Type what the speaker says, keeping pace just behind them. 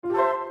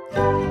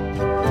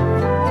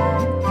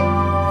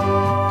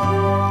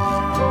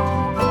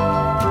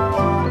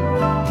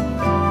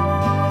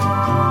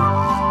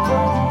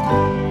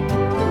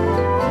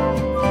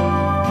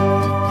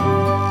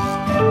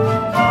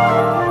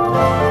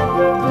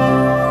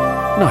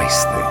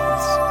Nice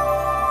things.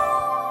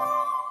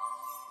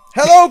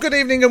 Hello, good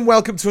evening, and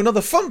welcome to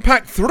another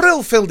fun-packed,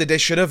 thrill-filled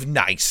edition of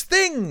Nice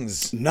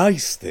Things,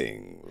 Nice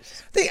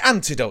things. the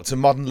antidote to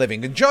modern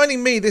living. And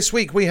joining me this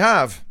week we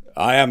have...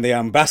 I am the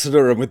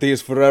ambassador, and with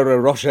these Ferrero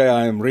Rocher,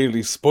 I am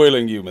really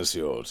spoiling you,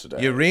 monsieur, today.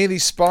 You're really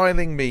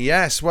spoiling me,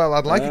 yes. Well,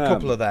 I'd like a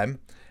couple of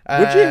them.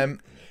 Would you?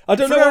 I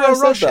don't know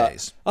why I said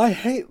that. I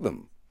hate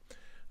them.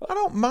 I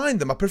don't mind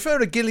them. I prefer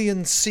a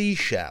Gillian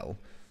seashell.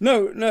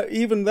 No,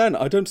 even then,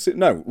 I don't see...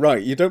 No,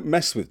 right, you don't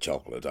mess with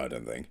chocolate, I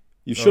don't think.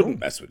 You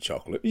shouldn't mess with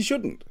chocolate. You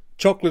shouldn't.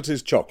 Chocolate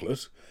is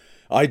chocolate.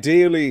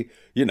 Ideally,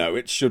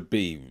 it should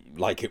be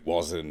like it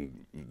was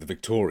in the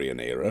Victorian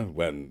era,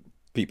 when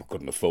people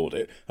couldn't afford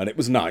it, and it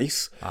was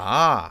nice.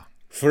 Ah.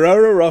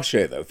 Ferrero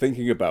Rocher, though,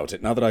 thinking about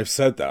it, now that I've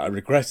said that, I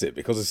regret it,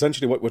 because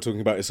essentially what we're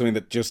talking about is something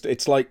that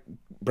it's like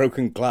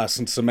broken glass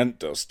and cement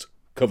dust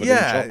covered in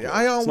chocolate. Yeah,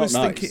 I always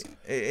think nice.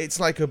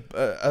 it's like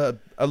a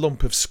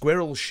lump of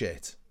squirrel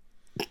shit.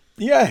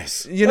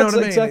 Yes, you know what I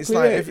mean.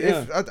 Exactly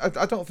it's like it,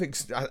 I don't think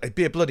it'd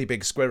be a bloody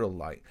big squirrel,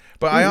 like,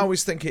 but I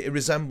always think it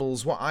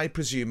resembles what I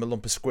presume a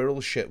lump of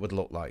squirrel shit would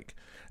look like.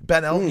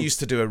 Ben Elton used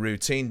to do a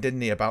routine,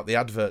 didn't he, about the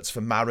adverts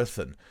for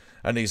Marathon,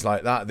 and he's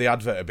like that. The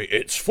advert would be,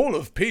 "It's full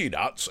of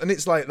peanuts," and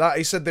it's like that.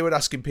 He said they were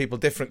asking people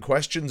different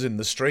questions in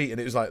the street, and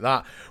it was like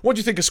that. What do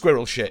you think of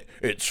squirrel shit?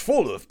 It's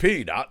full of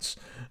peanuts.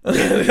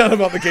 And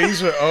about the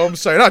geezer at home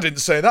saying, "I didn't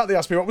say that." They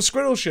asked me what was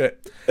squirrel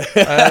shit.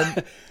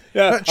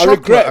 Yeah,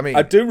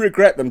 I do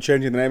regret them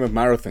changing the name of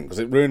Marathon, because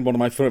it ruined one of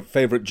my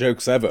favourite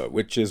jokes ever,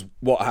 which is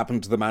what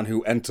happened to the man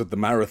who entered the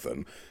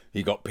marathon.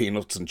 He got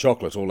peanuts and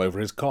chocolate all over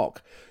his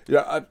cock.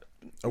 Yeah,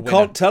 I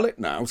can't tell it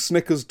now.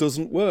 Snickers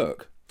doesn't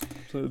work.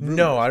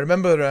 No, I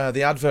remember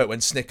the advert when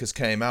Snickers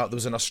came out. There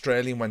was an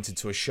Australian went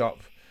into a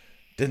shop,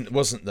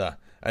 wasn't there?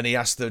 And he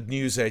asked the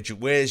newsagent,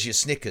 "Where's your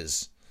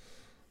Snickers?"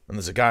 And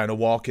there's a guy on a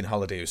walking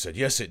holiday who said,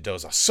 "Yes, it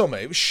does." I summer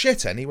it was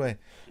shit anyway.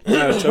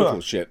 No,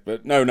 total shit.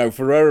 But no,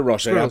 Ferrero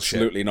Rocher, Squirrel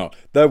absolutely shit. not.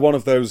 They're one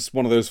of those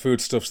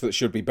foodstuffs that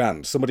should be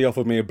banned. Somebody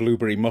offered me a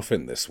blueberry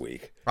muffin this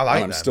week. I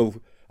like and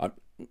them.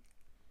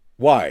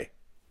 Why?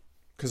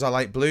 Because I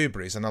like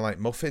blueberries and I like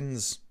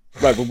muffins.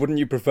 Right, but wouldn't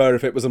you prefer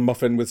if it was a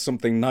muffin with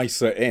something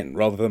nicer in,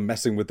 rather than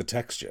messing with the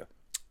texture?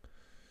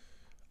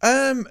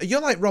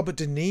 You're like Robert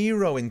De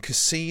Niro in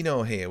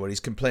Casino here, where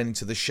he's complaining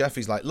to the chef.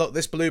 He's like, "Look,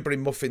 this blueberry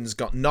muffin's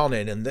got none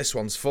in, and this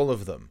one's full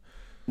of them."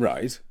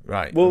 Right.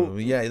 Well,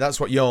 yeah, that's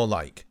what you're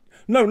like.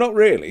 No, not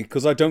really,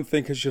 because I don't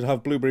think it should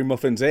have blueberry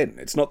muffins in.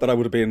 It's not that I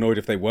would be annoyed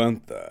if they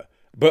weren't there.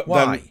 But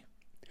why?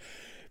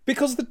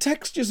 Because the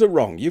textures are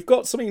wrong. You've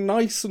got something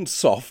nice and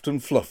soft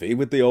and fluffy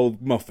with the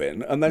old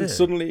muffin, and then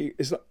suddenly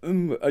it's like,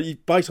 you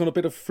bite on a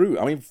bit of fruit.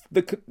 I mean,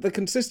 the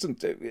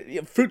consistent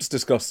fruit's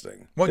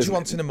disgusting. What do you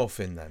want in a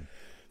muffin then?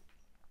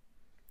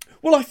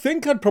 Well, I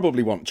think I'd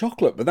probably want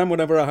chocolate, but then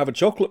whenever I have a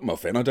chocolate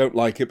muffin, I don't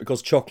like it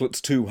because chocolate's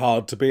too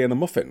hard to be in a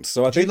muffin.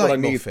 So I think what I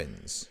need.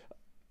 Muffins?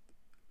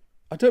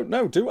 I don't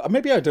know.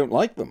 Maybe I don't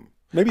like them.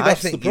 Maybe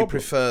that's the problem. I think you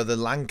prefer the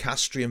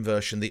Lancastrian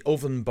version, the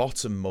oven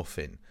bottom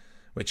muffin,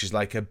 which is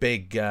like a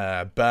big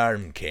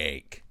barm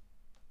cake.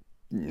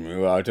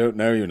 Well, I don't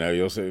know,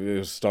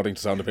 you're starting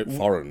to sound a bit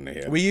foreign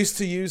here. We used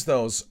to use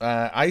those.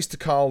 I used to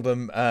call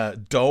them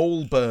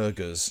Dole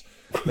burgers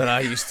that I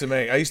used to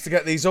make. I used to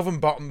get these oven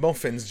bottom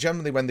muffins,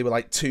 generally when they were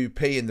like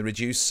 2p in the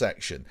reduced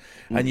section,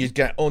 and you'd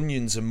get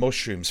onions and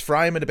mushrooms,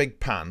 fry them in a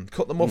big pan,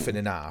 cut the muffin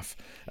in half,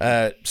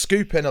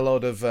 scoop in a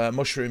load of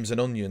mushrooms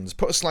and onions,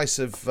 put a slice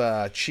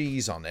of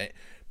cheese on it,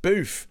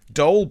 boof,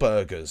 Dole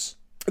burgers.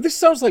 This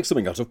sounds like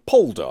something out of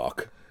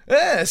Poldark.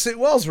 Yes, it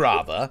was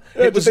rather.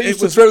 They used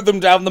to throw them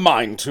down the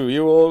mine to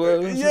you,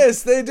 or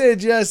yes, they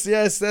did. Yes,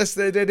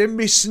 they did. In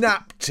me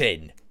snap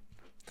tin.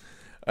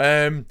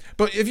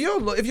 But if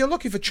you're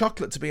looking for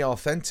chocolate to be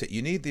authentic,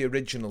 you need the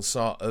original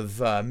sort of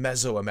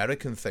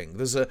Mesoamerican thing.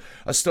 There's a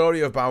story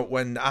about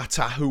when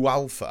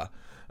Atahualpa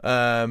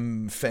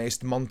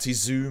faced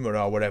Montezuma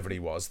or whatever he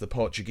was, the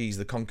Portuguese,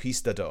 the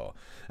conquistador,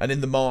 and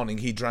in the morning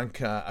he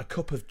drank a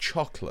cup of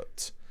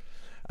chocolate.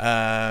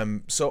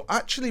 So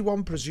actually,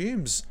 one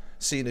presumes,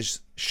 seeing as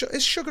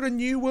is sugar a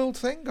new world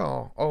thing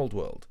or old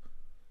world?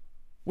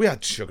 We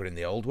had sugar in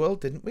the old world,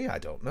 didn't we? I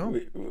don't know.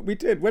 We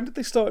did. When did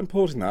they start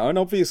importing that? And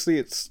obviously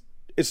it's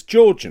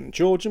Georgian.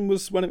 Georgian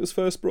was when it was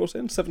first brought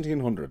in,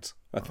 1700s,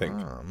 I think.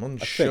 I'm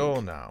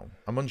unsure now.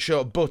 I'm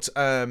unsure, but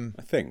I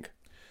think.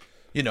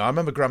 I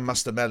remember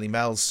Grandmaster Melly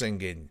Mel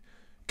singing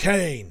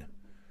cane,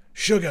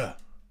 sugar,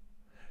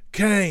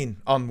 cane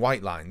on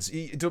White Lines.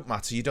 It doesn't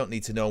matter. You don't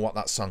need to know what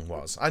that song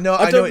was. I know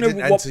it didn't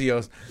enter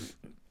yours.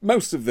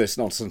 Most of this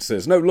nonsense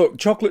is. No, look,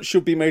 chocolate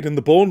should be made in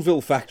the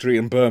Bourneville factory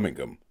in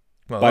Birmingham.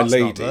 Well, by that's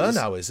ladies. Not there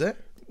now, is it?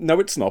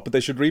 No, it's not, but they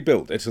should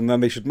rebuild it, and then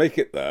they should make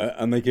it there,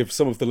 and they give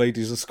some of the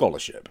ladies a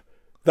scholarship.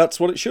 That's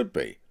what it should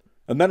be.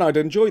 And then I'd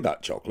enjoy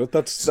that chocolate.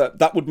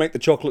 That would make the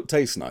chocolate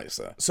taste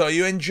nicer. So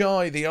you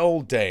enjoy the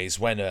old days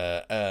when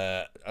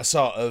a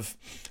sort of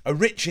a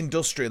rich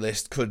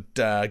industrialist could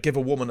give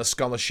a woman a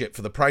scholarship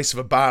for the price of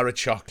a bar of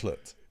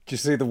chocolate. Do you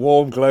see the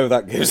warm glow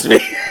that gives me?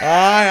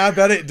 Aye, I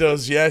bet it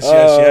does.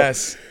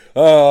 Yes.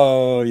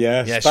 Oh,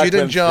 yes. Yes, Back you'd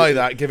when- enjoy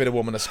that, giving a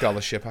woman a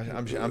scholarship,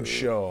 I'm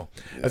sure.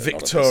 A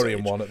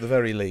Victorian one, at the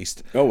very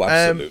least. Oh,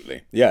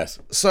 absolutely. Yes.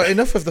 So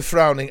enough of the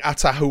frowning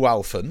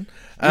Atahualpan.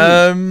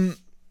 I'm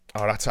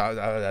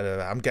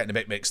getting a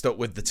bit mixed up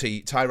with the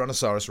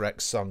Tyrannosaurus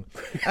Rex song.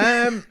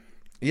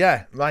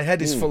 Yeah, my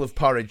head is full of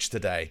porridge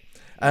today.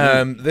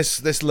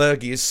 This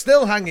lurgy is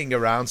still hanging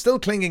around, still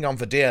clinging on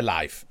for dear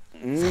life.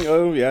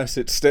 Oh, yes.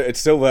 It's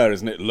still there,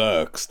 isn't it?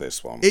 Lurks,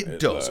 this one. It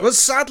does. lurks. Well,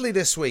 sadly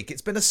this week,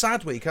 it's been a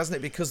sad week, hasn't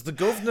it? Because the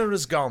governor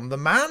has gone. The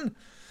man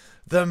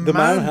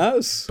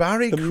has.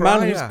 Barry the Cryer.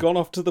 man has gone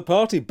off to the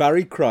party.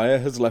 Barry Cryer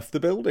has left the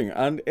building,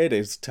 and it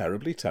is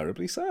terribly,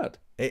 terribly sad.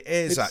 It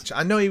is, actually.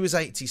 I know he was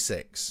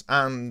 86,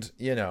 and,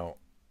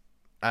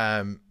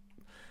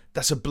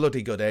 that's a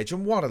bloody good age.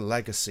 And what a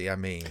legacy, I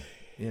mean,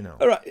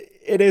 All right,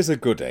 it is a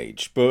good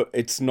age, but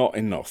it's not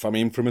enough. I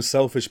mean, from a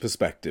selfish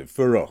perspective,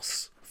 for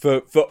us,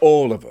 for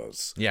all of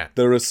us, Yeah.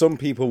 there are some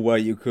people where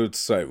you could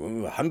say,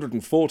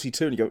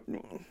 142, and you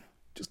go,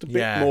 just a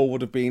bit more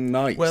would have been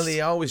nice. Well, he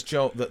always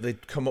joked that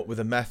they'd come up with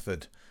a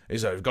method.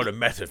 He's like, "We've got a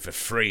method for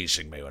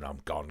freezing me when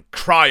I'm gone.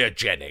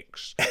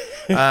 Cryogenics."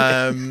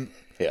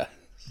 Yeah.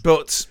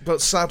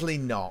 But sadly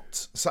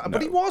not.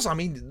 But he was. I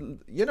mean,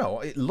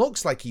 it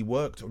looks like he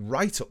worked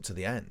right up to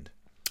the end.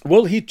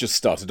 Well, he just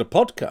started a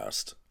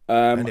podcast.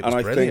 And it was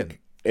I brilliant.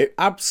 think it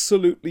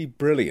absolutely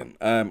brilliant.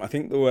 I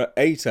think there were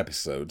 8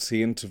 episodes.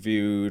 He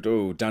interviewed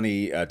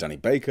Danny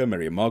Baker,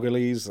 Miriam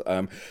Margolyes.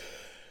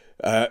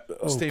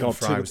 Stephen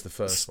Fry was the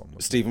first one.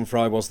 Stephen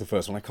Fry was the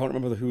first one. I can't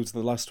remember who the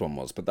last one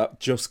was, but that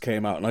just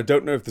came out. And I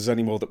don't know if there's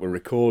any more that were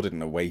recorded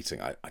and are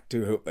waiting. I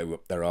do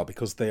hope there are,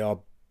 because they are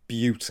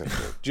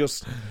beautiful.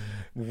 Just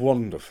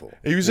wonderful.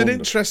 He was an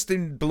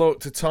interesting bloke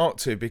to talk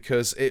to,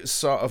 because it's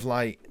sort of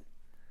like,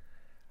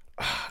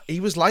 he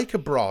was like a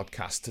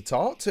broadcast to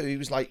talk to. He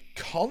was like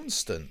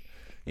constant,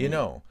 He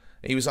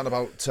was on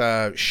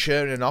about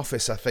sharing an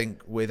office, I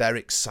think, with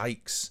Eric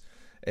Sykes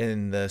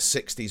in the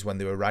 60s when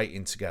they were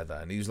writing together.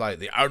 And he was like,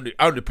 the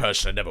only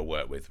person I never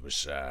worked with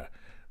was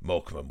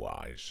Morecambe and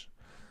Wise,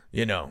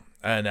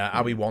 and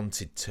how he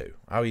wanted to.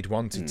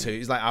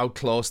 He's like how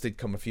close they'd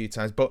come a few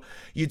times. But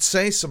you'd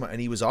say something and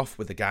he was off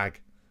with a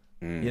gag.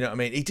 You know what I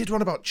mean? He did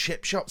one about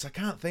chip shops. I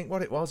can't think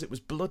what it was. It was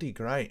bloody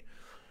great.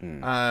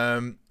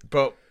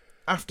 But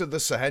after the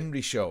Sir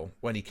Henry show,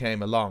 when he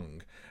came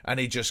along, and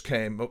he just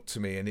came up to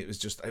me, and it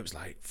was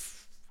like,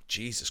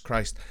 Jesus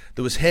Christ.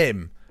 There was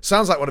him.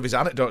 Sounds like one of his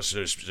anecdotes.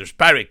 There's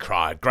Barry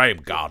Cryer, Graham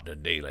Gardner,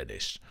 Neil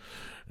Innes,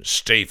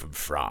 Stephen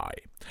Fry.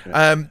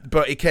 Yeah.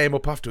 But he came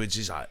up afterwards.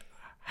 He's like,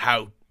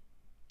 "How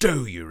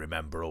do you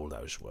remember all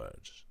those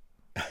words?"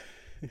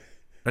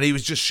 And he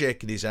was just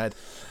shaking his head.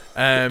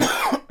 I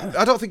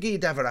don't think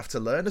he'd ever have to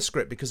learn a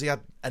script, because he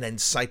had an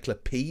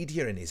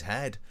encyclopedia in his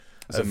head.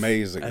 It's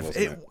amazing, wasn't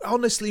it? It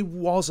honestly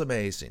was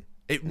amazing.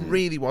 It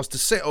really was, to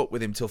sit up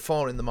with him till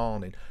 4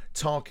 a.m,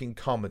 talking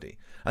comedy.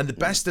 And the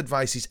best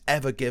advice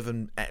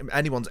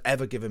anyone's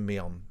ever given me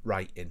on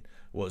writing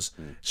was,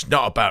 "It's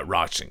not about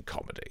writing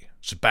comedy.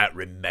 It's about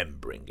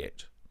remembering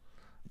it."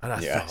 And I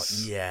thought,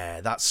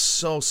 yeah, that's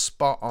so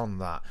spot on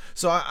that.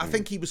 So I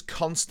think he was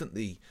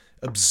constantly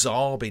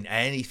absorbing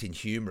anything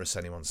humorous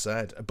anyone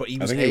said, but he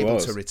was able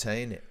to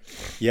retain it.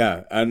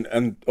 Yeah,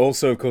 and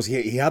also, of course,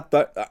 he had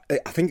that,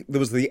 I think there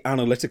was the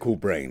analytical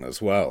brain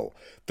as well,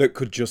 that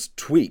could just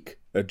tweak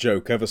a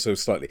joke ever so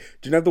slightly.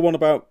 Do you know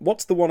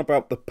what's the one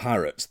about the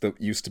parrot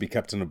that used to be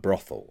kept in a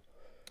brothel?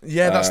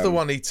 Yeah, that's the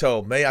one he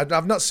told me.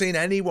 I've not seen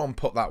anyone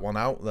put that one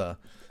out there.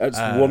 It's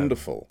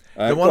wonderful.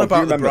 The one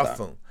about the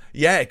brothel. That?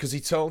 Yeah, because he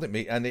told it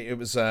me, and it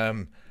was...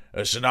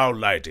 As an old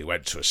lady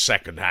went to a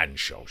second-hand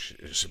shop.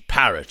 There's a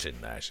parrot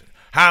in there. Said,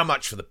 "How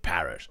much for the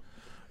parrot?"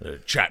 The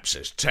chap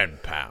says,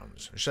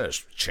 £10. She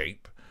says,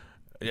 "Cheap."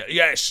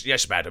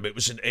 Yes, madam. It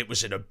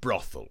was in a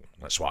brothel.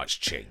 That's why it's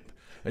cheap.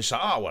 And she's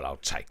like, "Oh, well, I'll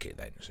take it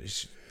then." So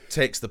she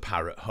takes the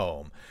parrot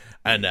home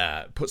and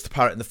puts the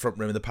parrot in the front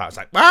room, and the parrot's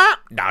like, "What?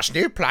 Nice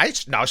new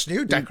place, nice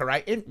new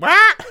decorating.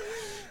 What?"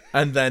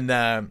 And then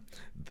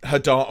her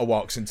daughter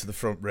walks into the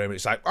front room, and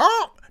it's like,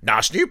 "Oh,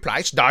 nice new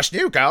place, nice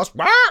new girls.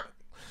 What?"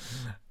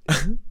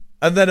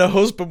 And then her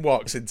husband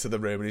walks into the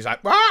room and he's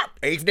like, "What?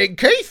 Evening,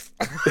 Keith."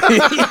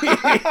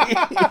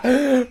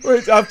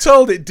 Which I've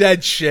told it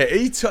dead shit.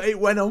 It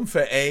went on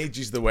for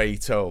ages the way he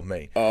told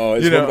me. Oh,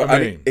 it's what I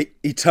mean?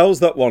 He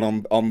tells that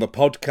one on the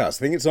podcast. I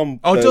think it's on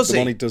does the he?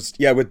 one he does,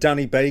 with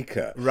Danny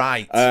Baker.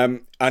 Right.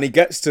 And he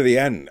gets to the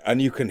end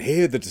and you can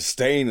hear the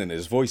disdain in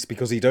his voice,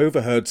 because he'd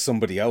overheard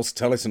somebody else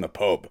tell it in a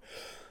pub.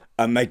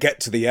 And they get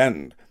to the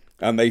end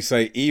and they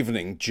say,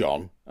 "Evening,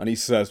 John." And he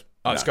says,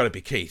 "Oh, it's got to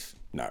be Keith."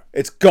 No,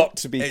 it's got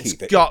to be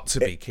Keith. It's got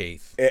to be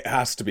Keith. It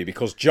has to be,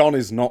 because John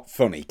is not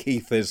funny.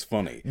 Keith is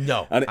funny.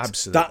 No, and it's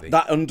absolutely.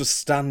 That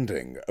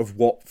understanding of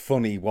what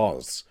funny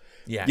was,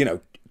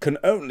 can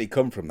only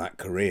come from that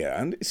career.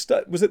 And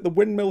was it the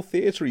Windmill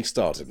Theatre he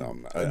started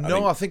on?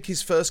 I think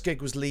his first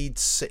gig was Leeds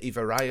City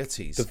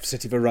Varieties. The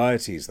City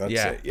Varieties, that's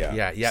it.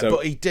 Yeah. So,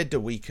 but he did a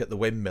week at the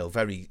Windmill,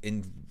 very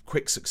in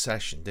quick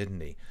succession,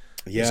 didn't he?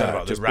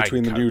 Yeah, just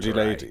between the Nudie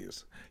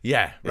Ladies.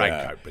 Yeah,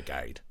 Raincoat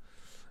Brigade.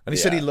 And he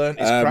said he learnt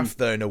his craft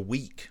there in a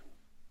week.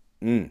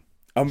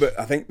 But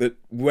I think that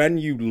when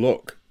you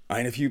look,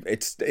 and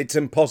it's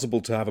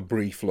impossible to have a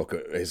brief look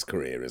at his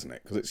career, isn't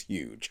it? Because it's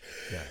huge.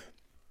 Yeah.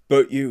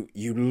 But you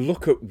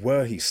look at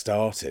where he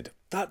started.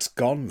 That's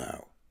gone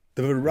now.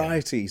 The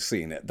variety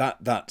scene,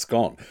 that's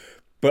gone.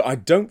 But I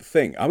don't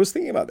think, I was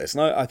thinking about this,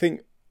 and I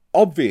think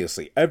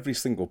obviously every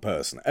single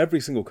person, every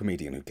single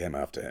comedian who came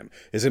after him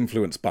is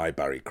influenced by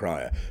Barry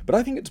Cryer. But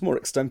I think it's more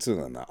extensive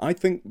than that. I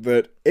think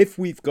that if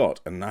we've got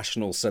a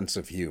national sense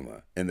of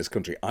humour in this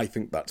country, I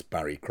think that's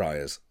Barry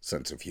Cryer's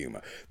sense of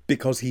humour.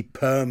 Because he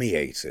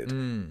permeated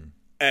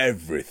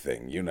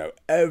everything, you know,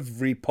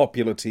 every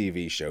popular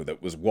TV show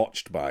that was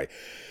watched by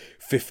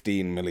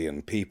 15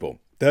 million people.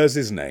 There's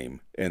his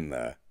name in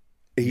there.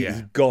 He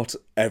got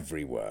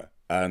everywhere.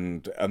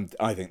 And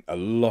I think a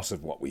lot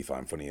of what we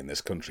find funny in this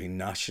country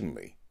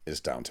nationally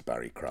is down to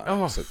Barry Cryer.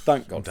 Oh, so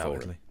thank God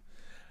for it.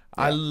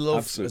 I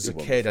loved, as a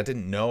wonderful. kid, I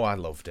didn't know I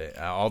loved it,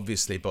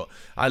 obviously, but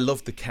I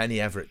loved the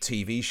Kenny Everett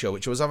TV show,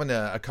 which I was having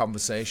a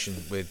conversation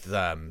with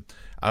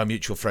our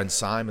mutual friend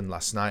Simon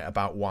last night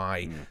about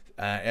why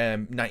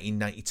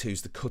 1992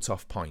 is the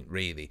cut-off point,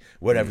 really,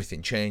 where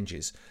everything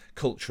changes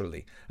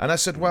culturally. And I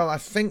said, well, I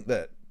think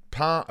that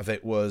part of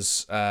it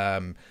was...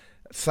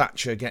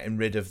 Thatcher getting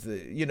rid of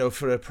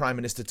for a prime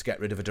minister to get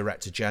rid of a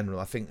director general.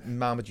 I think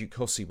Marmaduke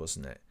Hussey,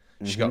 wasn't it?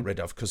 She got rid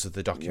of because of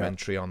the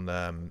documentary on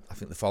I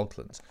think the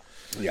Falklands.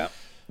 Yeah,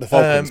 the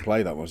Falklands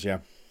play that was.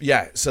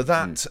 Yeah. So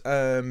that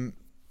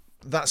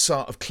that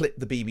sort of clipped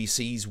the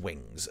BBC's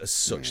wings as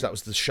such. That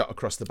was the shot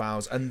across the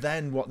bows, and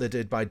then what they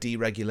did by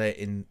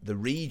deregulating the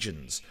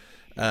regions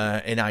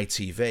in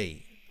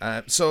ITV.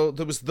 So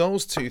there was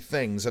those two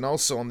things, and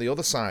also on the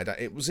other side,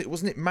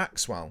 wasn't it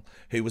Maxwell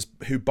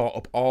who bought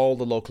up all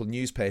the local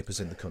newspapers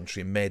in the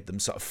country and made them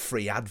sort of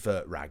free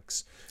advert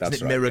rags. That's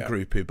Isn't it right, Mirror yeah.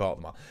 Group who bought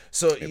them all?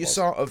 So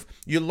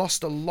you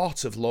lost a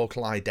lot of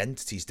local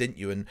identities, didn't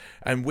you?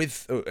 And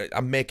with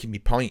I'm making my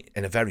point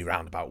in a very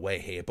roundabout way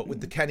here, but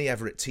with the Kenny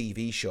Everett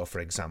TV show,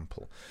 for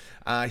example,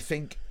 I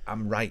think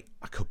I'm right.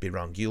 I could be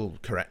wrong. You'll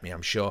correct me,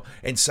 I'm sure,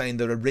 in saying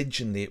that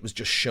originally it was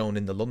just shown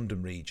in the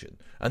London region,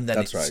 and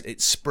then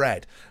it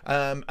spread.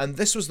 And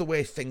this was the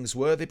way things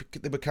were. They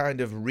were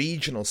kind of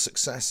regional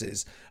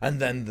successes,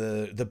 and then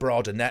the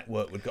broader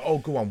network would go, "Oh,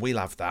 go on, we'll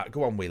have that.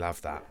 Go on, we'll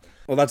have that."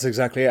 Well, that's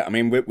exactly it. I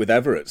mean, with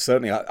Everett,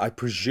 certainly,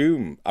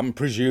 I'm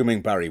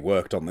presuming Barry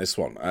worked on this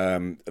one.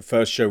 The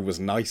first show was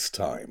Nice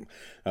Time,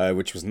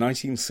 which was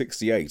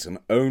 1968 and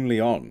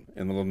only on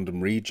in the London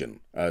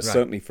region,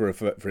 certainly for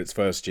its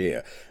first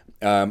year.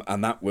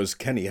 And that was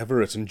Kenny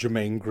Everett and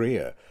Jermaine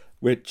Greer,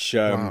 which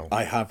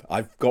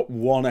I've got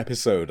one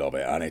episode of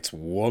it, and it's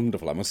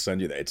wonderful. I must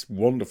send you that. It's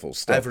wonderful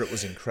stuff. Everett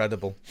was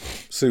incredible.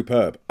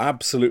 Superb.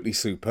 Absolutely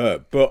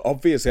superb. But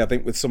obviously, I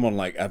think with someone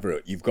like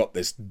Everett, you've got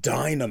this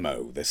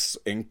dynamo, this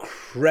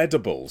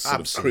incredible sort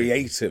of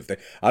creative thing.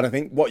 And I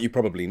think what you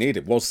probably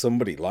needed was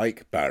somebody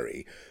like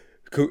Barry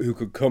who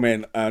could come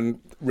in and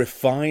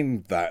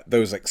refine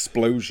those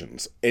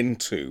explosions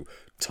into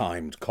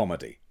timed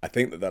comedy. I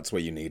think that's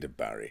where you needed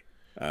Barry.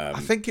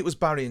 I think it was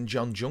Barry and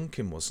John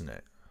Junkin, wasn't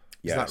it?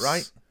 Is that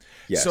right?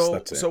 Yes,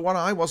 that's it. So what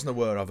I wasn't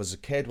aware of as a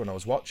kid when I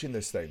was watching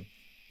this thing,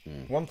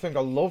 one thing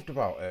I loved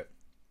about it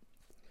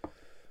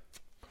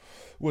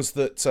was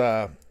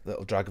that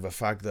little drag of a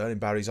fag there in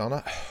Barry's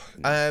honour.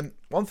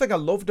 One thing I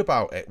loved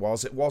about it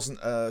wasn't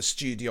a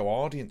studio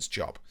audience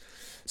job.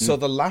 So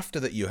the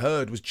laughter that you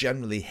heard was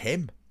generally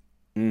him.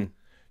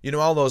 You know,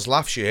 all those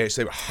laughs you hear,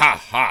 say,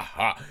 ha, ha,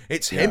 ha.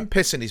 It's him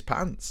pissing his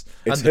pants.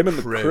 It's and him and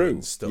the crew.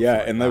 And stuff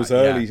In those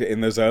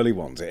early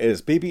ones, it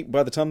is.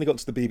 By the time they got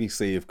to the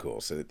BBC, of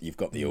course, you've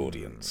got the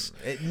audience.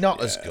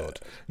 Not as good.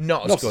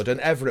 Not as good. And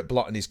Everett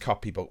blotting his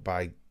copybook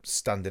by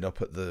standing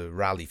up at the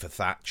rally for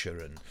Thatcher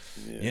and,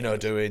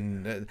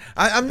 doing...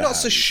 I'm not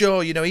so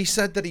sure, he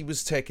said that he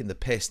was taking the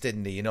piss,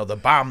 didn't he? The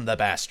 "bam the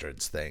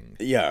bastards" thing.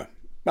 Yeah.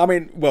 I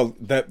mean, well,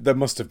 there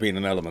must have been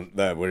an element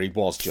there where he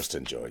was just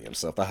enjoying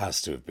himself. There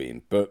has to have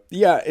been. But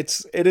yeah,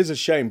 it is a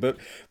shame. But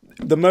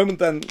the moment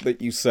then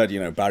that you said,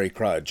 Barry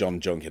Cryer, John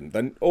Junkin,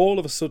 then all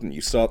of a sudden you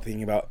start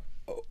thinking about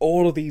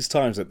all of these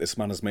times that this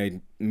man has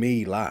made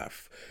me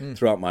laugh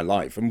throughout my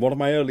life. And one of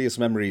my earliest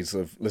memories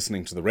of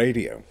listening to the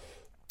radio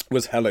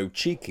was Hello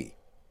Cheeky.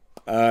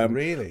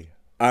 Really?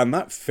 And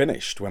that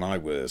finished when I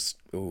was,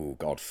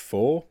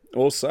 4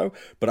 or so.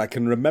 But I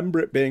can remember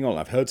it being on.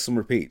 I've heard some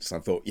repeats,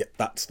 and I thought, yeah,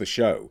 that's the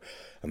show.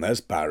 And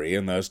there's Barry,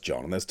 and there's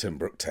John, and there's Tim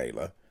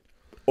Brooke-Taylor,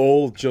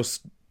 all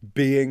just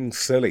being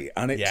silly.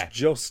 And it's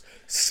just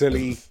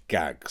silly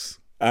gags.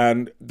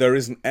 And there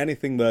isn't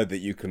anything there that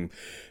you can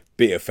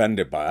be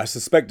offended by. I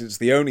suspect it's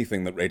the only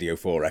thing that Radio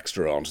 4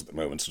 Extra aren't at the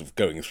moment, sort of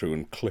going through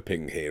and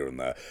clipping here and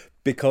there,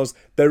 because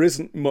there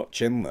isn't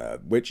much in there,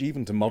 which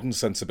even to modern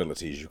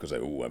sensibilities you could say,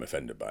 I'm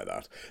offended by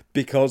that,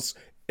 because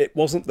it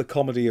wasn't the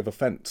comedy of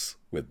offence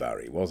with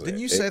Barry, was it?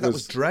 Didn't you say that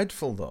was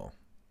dreadful, though?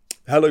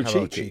 Hello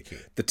Cheeky,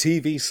 the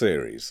TV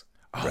series.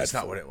 Oh, is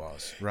that what it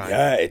was? Right.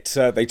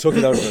 Yeah, they took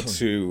it over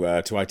to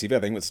ITV, I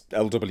think it was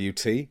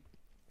LWT,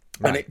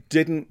 and it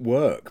didn't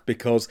work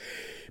because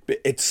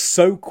it's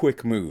so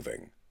quick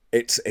moving.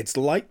 it's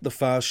like the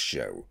Fast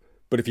Show,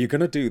 but if you're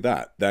going to do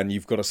that, then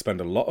you've got to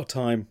spend a lot of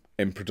time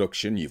in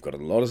production. You've got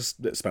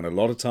spend a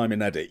lot of time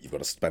in edit. You've got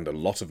to spend a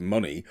lot of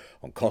money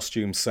on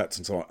costume sets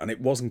and so on. And it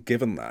wasn't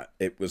given that.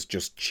 It was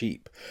just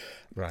cheap,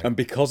 Right. and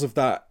because of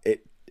that,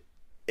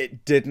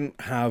 it didn't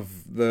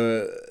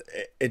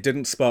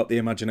spark the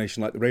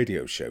imagination like the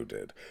radio show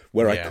did,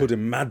 where I could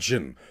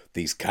imagine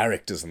these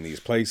characters and these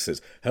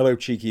places. Hello,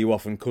 Cheeky, you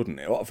often couldn't.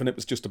 Often it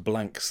was just a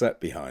blank set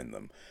behind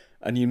them,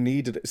 and you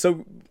needed it.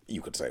 So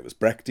you could say it was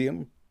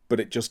Brechtian, but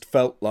it just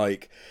felt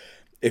like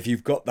if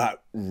you've got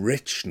that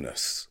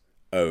richness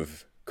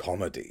of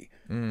comedy,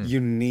 you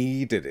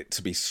needed it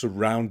to be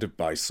surrounded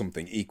by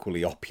something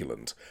equally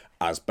opulent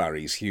as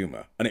Barry's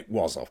humour, and it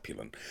was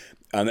opulent,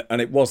 and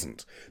it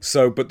wasn't.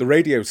 So, but the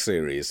radio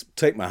series,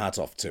 take my hat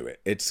off to it.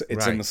 It's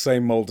in the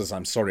same mould as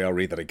I'm Sorry, I'll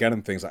Read That Again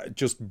and things like that.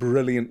 Just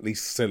brilliantly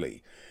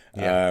silly,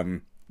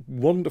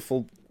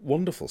 wonderful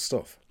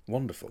stuff.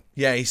 Wonderful.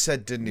 Yeah, he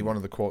said, didn't he? One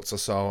of the quotes I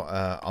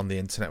saw on the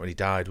internet when he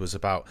died was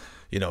about,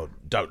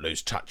 don't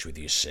lose touch with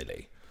you,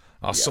 silly,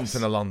 or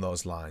something along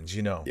those lines.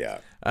 Yeah,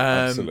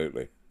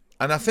 absolutely.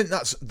 And I think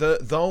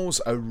those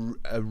are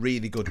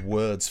really good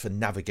words for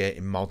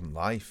navigating modern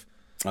life.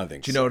 I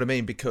think. Do you know what I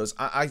mean? Because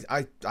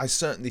I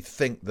certainly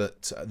think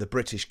that the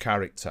British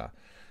character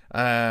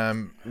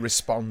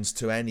responds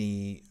to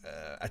any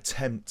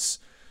attempts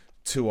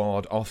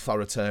toward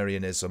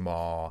authoritarianism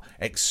or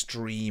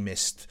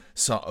extremist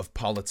sort of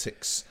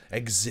politics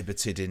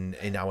exhibited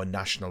in our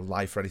national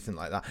life or anything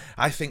like that.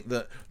 I think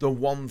that the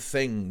one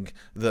thing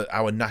that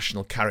our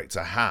national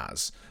character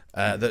has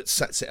that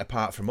sets it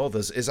apart from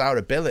others is our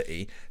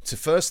ability to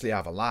firstly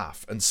have a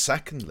laugh and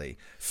secondly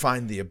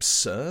find the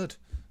absurd,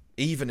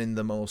 even in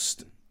the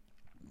most,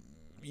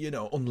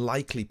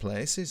 unlikely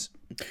places.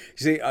 You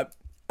see,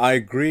 I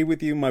agree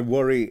with you. My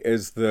worry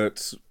is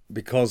that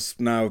because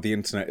now the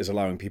internet is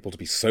allowing people to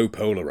be so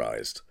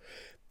polarised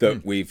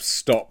that we've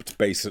stopped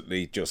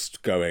basically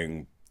just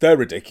going, they're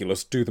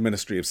ridiculous, do the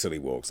Ministry of Silly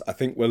Walks. I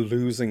think we're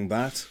losing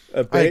that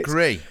a bit. I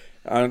agree.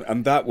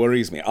 And that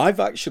worries me.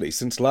 I've actually,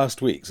 since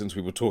last week, since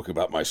we were talking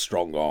about my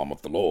strong arm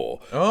of the law.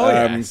 Oh,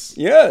 yes.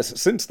 Yes,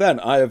 since then,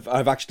 I've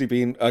actually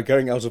been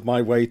going out of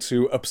my way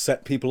to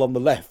upset people on the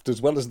left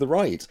as well as the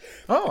right.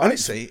 Oh, I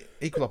see.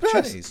 Equal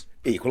opportunities.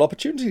 Yes, equal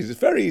opportunities. It's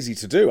very easy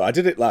to do. I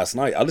did it last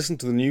night. I listened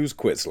to the news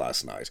quiz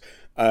last night.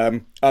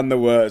 And there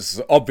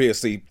was,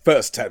 obviously,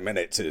 first 10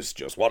 minutes is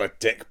just what a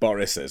dick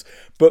Boris is.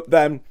 But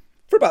then,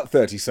 for about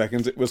 30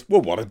 seconds, it was,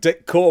 well, what a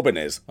dick Corbyn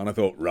is. And I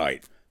thought,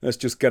 right, let's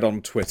just get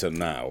on Twitter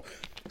now.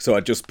 So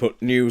I just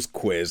put news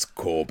quiz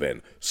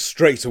Corbyn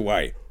straight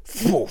away.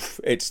 Poof,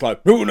 it's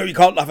like, oh no, you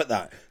can't laugh at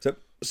that.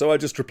 So I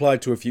just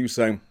replied to a few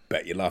saying,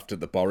 bet you laughed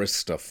at the Boris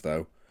stuff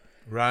though.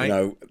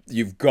 Right.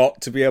 You've got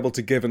to be able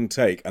to give and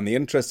take. And the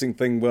interesting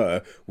thing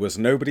was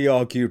nobody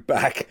argued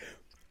back.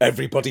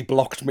 Everybody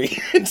blocked me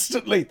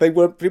instantly. They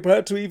weren't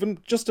prepared to even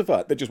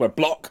justify it. They just went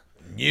block.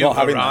 New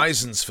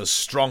horizons for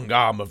strong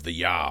arm of the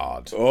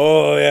yard.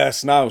 Oh,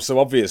 yes, now, so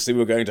obviously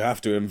we're going to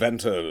have to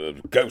invent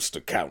a ghost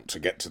account to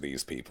get to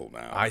these people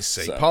now. I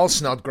see. So, Paul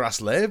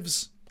Snodgrass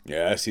lives.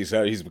 Yes, he's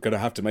going to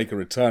have to make a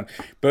return.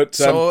 But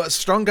so,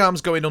 strong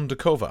arm's going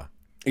undercover?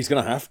 He's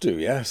going to have to,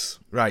 yes.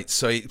 Right,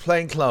 so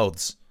plain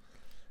clothes.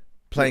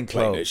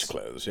 Plainish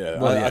clothes, yeah.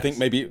 Well, I think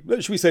maybe,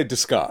 should we say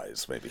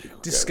disguise, maybe?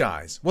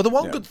 Disguise. Well, the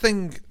one good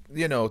thing,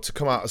 to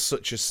come out of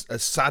such a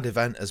sad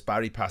event as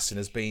Barry passing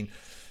has been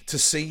to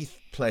see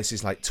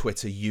places like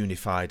Twitter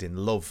unified in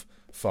love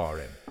for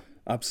him.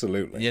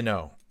 Absolutely.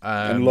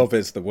 And love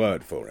is the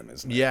word for him,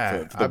 isn't it?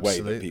 Yeah, for the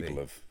absolutely. way that people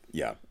have...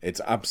 Yeah, it's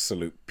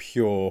absolute,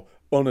 pure,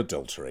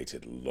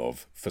 unadulterated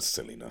love for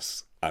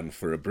silliness and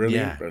for a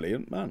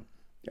brilliant man.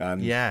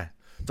 And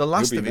the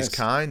last of his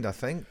kind, I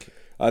think.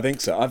 I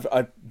think so.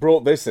 I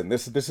brought this in.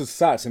 This has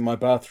sat in my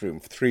bathroom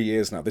for 3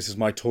 years now. This is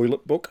my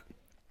toilet book.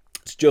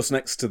 It's just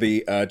next to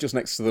the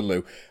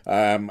loo,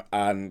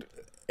 and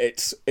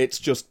it's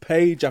just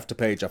page after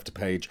page after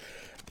page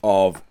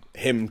of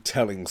him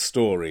telling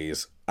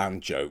stories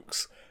and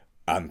jokes,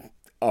 and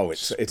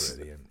it's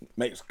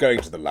makes going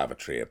to the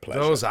lavatory a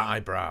pleasure. Those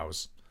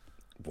eyebrows,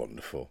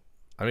 wonderful.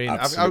 I mean,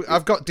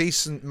 I've got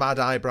decent mad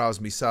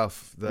eyebrows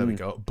myself. There we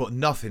go, but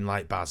nothing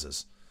like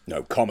Baz's.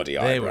 No comedy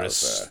eyebrows. They were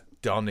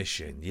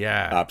astonishing.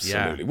 Yeah,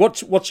 absolutely. Yeah.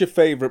 What's your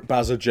favourite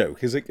Bazza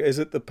joke? Is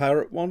it the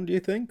parrot one? Do you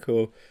think,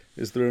 or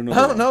is there another?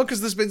 I don't know,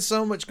 because there's been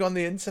so much on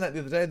the internet the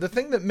other day. The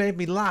thing that made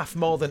me laugh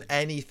more than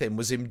anything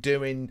was him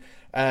doing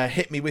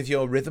 "Hit Me With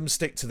Your Rhythm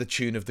Stick" to the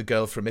tune of "The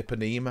Girl from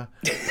Ipanema."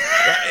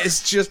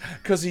 It's just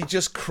because he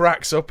just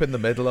cracks up in the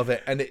middle of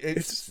it, and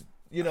it's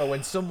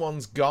when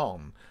someone's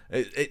gone,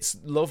 it's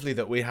lovely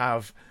that we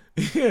have.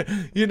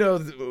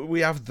 We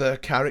have the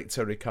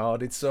character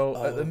recorded. So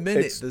at the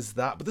minute there's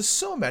that, but there's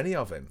so many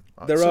of him.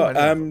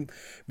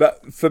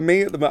 But for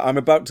me at the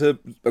moment, I'm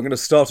going to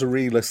start a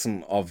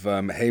re-listen of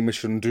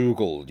Hamish and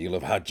Dougal. You'll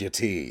have had your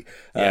tea.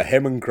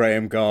 Him and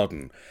Graham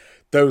Garden.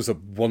 Those are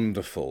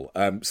wonderful.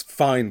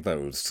 Find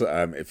those.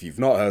 If you've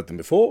not heard them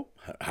before,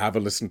 have a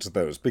listen to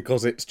those,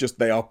 because it's just,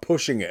 they are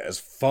pushing it as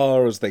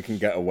far as they can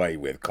get away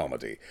with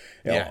comedy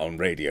on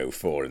Radio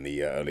 4 in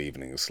the early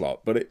evening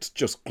slot. But it's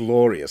just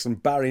glorious.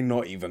 And Barry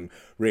not even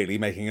really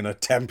making an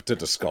attempt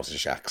at a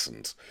Scottish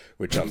accent,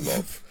 which I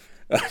love.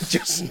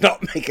 Just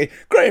not making...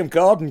 Graham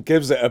Garden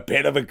gives it a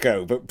bit of a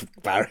go, but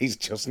Barry's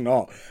just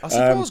not. I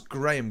suppose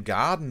Graham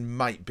Garden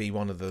might be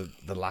one of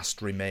the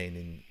last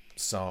remaining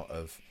sort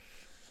of,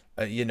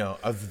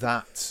 of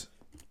that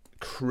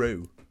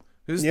crew.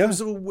 It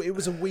was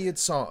a weird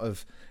sort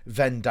of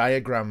Venn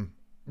diagram,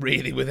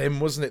 really, with him,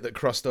 wasn't it, that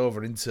crossed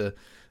over into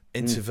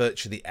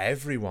virtually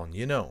everyone,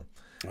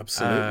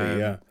 Absolutely,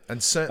 yeah.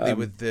 And certainly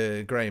with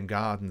the Graham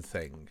Garden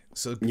thing.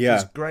 So,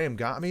 Graham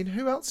Garden, I mean,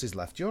 who else is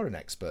left? You're an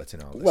expert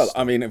in all this. Well,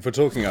 I mean, if we're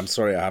talking, I'm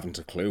sorry, I haven't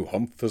a clue.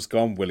 Humph has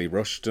gone, Willie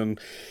Rushton,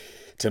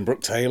 Tim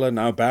Brooke Taylor,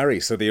 now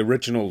Barry. So the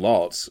original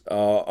lot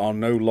are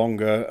no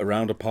longer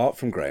around apart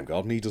from Graham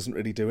Garden. He doesn't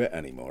really do it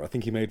anymore. I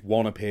think he made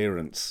one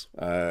appearance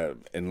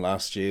in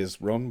last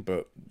year's run,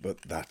 but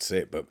that's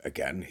it. But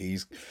again, he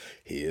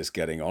is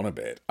getting on a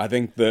bit. I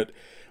think that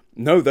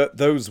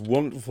those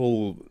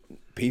wonderful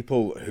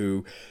people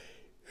who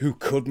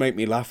could make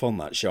me laugh on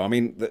that show. I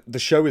mean, the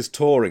show is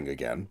touring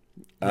again,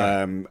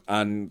 right.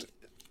 And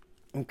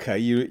okay,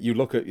 you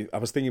look at. I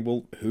was thinking,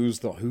 well,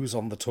 who's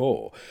on the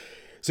tour?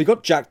 So you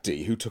got Jack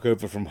D, who took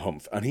over from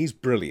Humph, and he's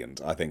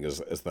brilliant, I think, as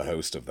the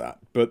host of that.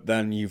 But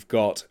then you've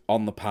got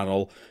on the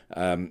panel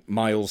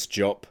Miles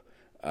Jupp,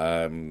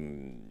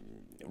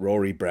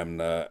 Rory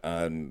Bremner,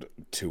 and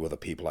two other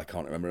people I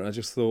can't remember. And I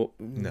just thought,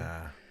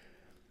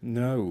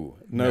 no,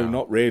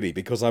 not really,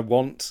 because I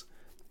want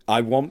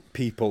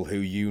people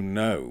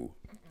who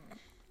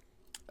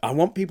I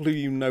want people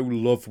who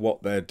love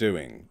what they're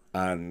doing,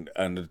 and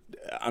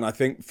I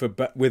think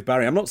with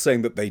Barry, I'm not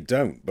saying that they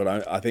don't, but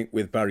I think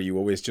with Barry, you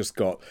always just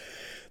got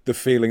the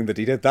feeling that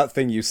he did that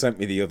thing you sent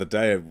me the other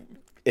day of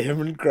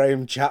him and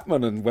Graham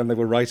Chapman, and when they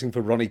were writing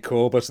for Ronnie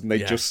Corbett, and they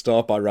just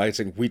start by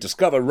writing, "We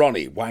discover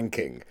Ronnie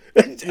wanking,"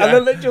 and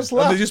then they just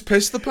laugh. And they just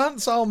pissed the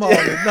pants all morning.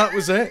 That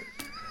was it.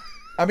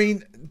 I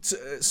mean,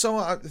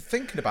 so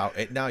thinking about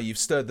it now, you've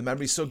stirred the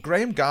memory. So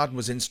Graham Garden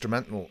was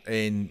instrumental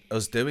in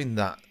us doing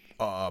that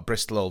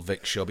Bristol Old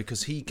Vic show,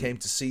 because he came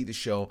to see the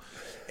show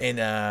in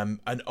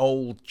an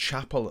old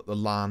chapel at the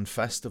Larne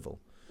Festival.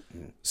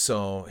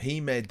 So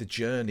he made the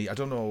journey. I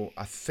don't know,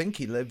 I think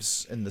he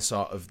lives in the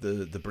sort of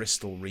the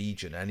Bristol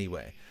region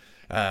anyway.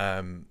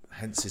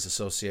 Hence his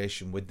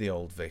association with the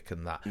Old Vic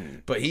and that.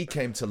 But he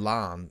came to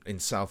Larne in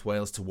South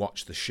Wales to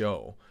watch the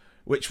show,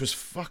 which was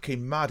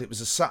fucking mad. It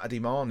was a Saturday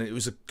morning. It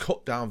was a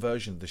cut down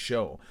version of the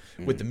show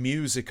with the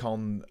music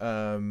on,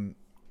 on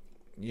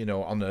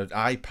an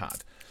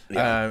iPad,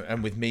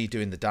 and with me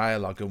doing the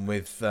dialogue, and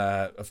with,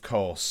 of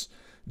course,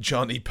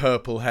 Johnny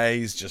Purple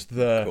Haze just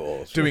there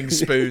doing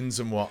spoons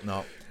and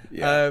whatnot.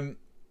 And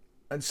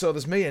so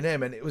there's me and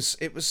him, and it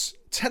was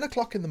 10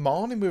 o'clock in the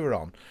morning we were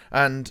on,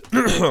 and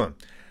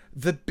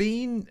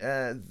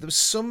there's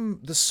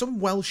some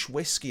Welsh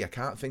whiskey, I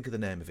can't think of the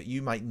name of it,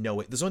 you might know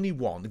it, there's only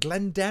one,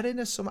 Glenderrin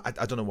or something,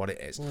 I don't know what it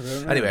is.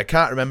 Anyway, I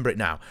can't remember it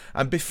now.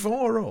 And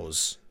before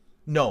us,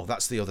 no,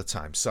 that's the other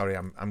time, sorry,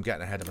 I'm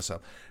getting ahead of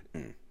myself.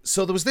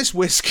 So there was this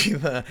whiskey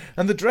there,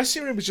 and the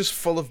dressing room was just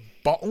full of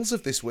bottles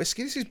of this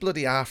whiskey. This is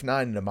bloody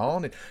 9:30 in the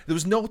morning. There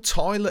was no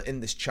toilet in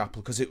this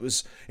chapel, because it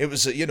was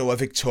a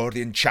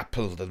Victorian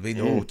chapel. There'll be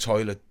no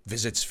toilet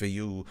visits for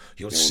you.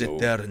 You'll sit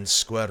there and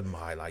squirm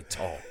while I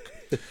talk.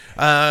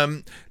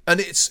 And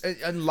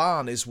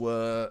Larne is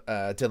where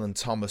Dylan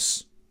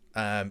Thomas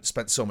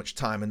spent so much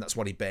time, and that's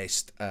what he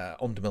based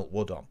Undermilt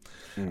Wood on.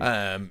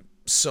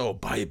 So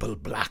Bible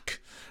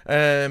Black.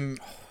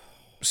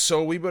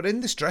 So we were in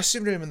this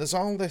dressing room, and there's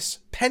all this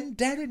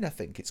Penderyn, I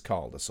think it's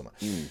called, or something.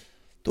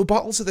 There were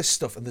bottles of this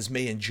stuff, and there's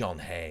me and John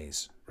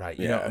Hayes, right?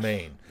 You know what I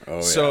mean?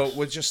 So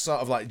we're just sort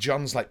of like,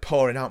 John's like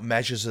pouring out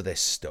measures of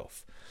this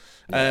stuff.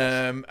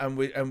 And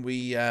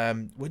we're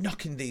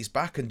knocking these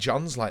back, and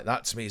John's like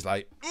that to me. He's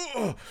like,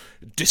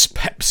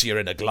 dyspepsia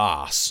in a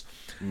glass.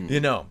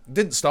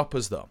 Didn't stop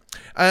us though.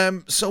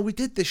 So we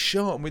did this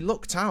show, and we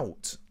looked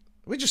out.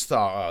 We just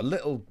thought,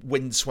 little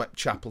windswept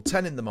chapel,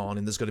 10 in the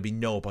morning, there's going to be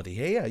nobody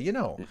here,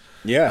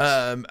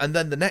 Yes. And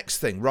then the next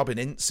thing, Robin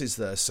Ince is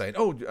there saying,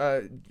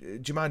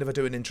 do you mind if I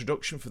do an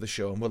introduction for the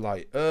show? And we're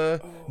like,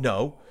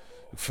 no,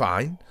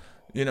 fine.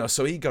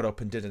 So he got up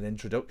and did an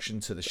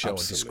introduction to the show.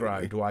 Absolutely. And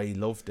described why he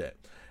loved it.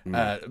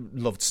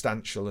 Loved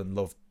Stanchel and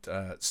loved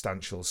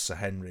Stanchel's Sir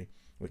Henry,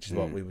 which is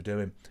what we were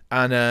doing.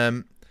 And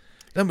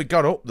then we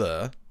got up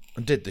there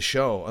and did the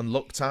show and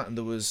looked at, and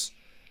there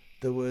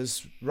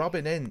was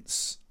Robin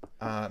Ince.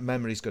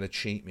 Memory's going to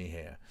cheat me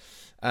here.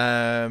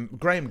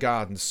 Graham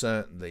Garden,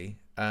 certainly.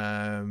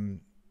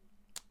 Kevin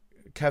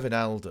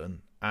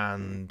Eldon,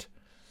 and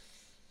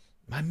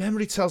my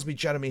memory tells me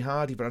Jeremy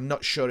Hardy, but I'm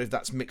not sure if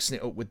that's mixing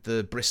it up with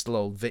the Bristol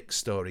Old Vic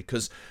story.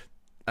 Because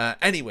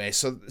anyway,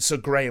 so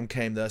Graham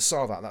came there,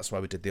 saw that. That's why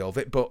we did the Old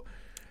Vic. But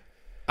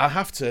I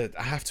have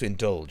to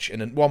indulge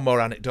in one more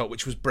anecdote,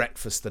 which was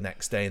breakfast the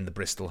next day in the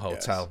Bristol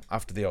Hotel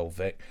after the Old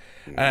Vic.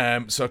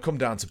 So I come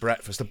down to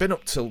breakfast. I've been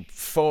up till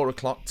 4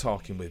 o'clock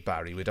talking with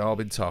Barry. We'd all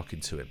been talking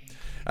to him,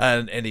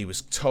 and he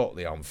was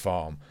totally on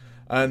form.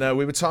 And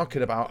we were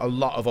talking about a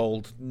lot of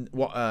old,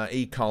 what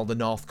he called the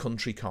North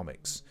Country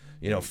comics.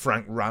 You know,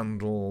 Frank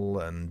Randall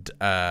and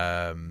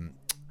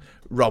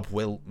Rob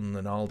Wilton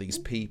and all these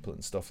people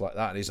and stuff like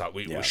that. And he's like,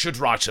 we should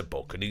write a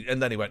book.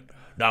 And then he went,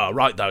 no, I'll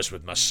write those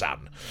with my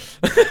son.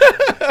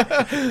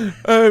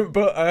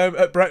 But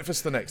at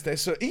breakfast the next day,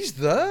 so he's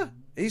there,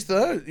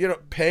 you know,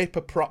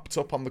 paper propped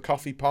up on the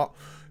coffee pot,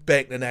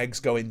 bacon and eggs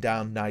going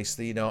down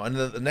nicely, you know. And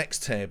at the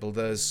next table,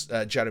 there's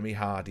Jeremy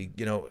Hardy,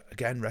 you know,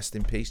 again, rest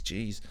in peace,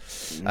 jeez.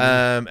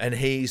 And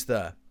he's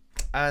there.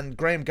 And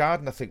Graham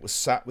Garden, I think, was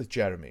sat with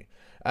Jeremy.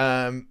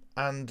 And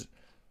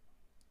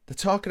they're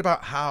talking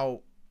about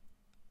how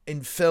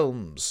in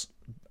films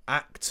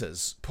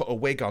actors put a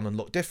wig on and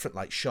look different,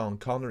 like Sean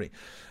Connery,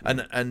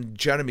 and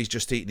Jeremy's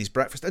just eating his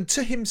breakfast, and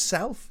to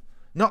himself,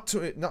 not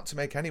to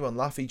make anyone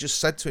laugh, he just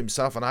said to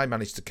himself, and I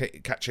managed to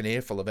catch an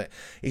earful of it,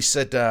 he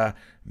said,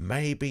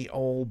 maybe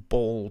all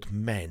bald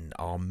men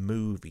are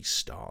movie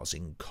stars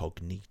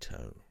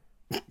incognito.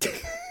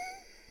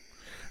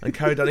 And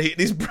carried on eating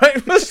his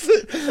breakfast.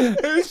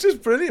 It was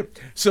just brilliant.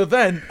 So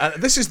then,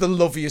 this is the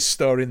loveliest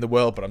story in the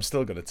world, but I'm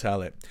still going to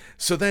tell it.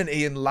 So then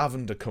Ian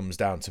Lavender comes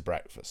down to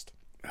breakfast.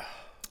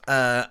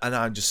 And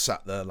I just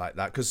sat there like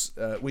that, because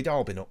we'd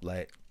all been up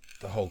late,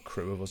 the whole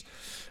crew of us.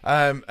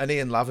 And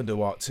Ian Lavender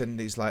walked in, and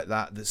he's like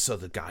that. So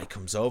the guy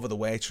comes over, the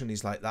waiter, and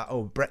he's like that.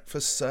 Oh,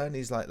 breakfast, sir? And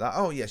he's like that.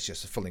 Oh, yes,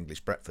 a full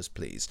English breakfast,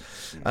 please.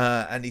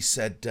 And he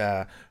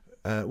said,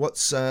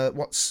 what's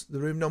the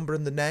room number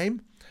and the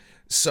name?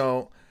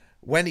 So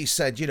when he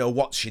said, you know,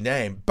 what's your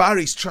name,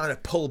 Barry's trying to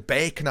pull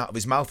bacon out of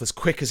his mouth as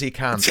quick as he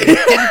can. He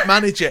didn't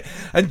manage it,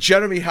 and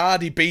Jeremy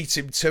Hardy beat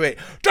him to it.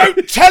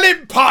 Don't tell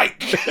him,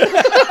 Pike!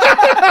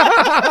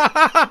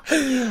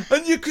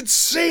 And you could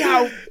see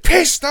how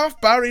pissed off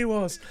Barry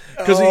was,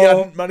 because he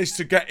hadn't managed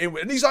to get in.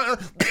 And he's like,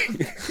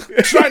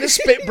 trying to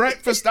spit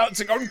breakfast out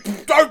to go,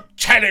 don't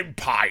tell him,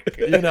 Pike!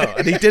 You know,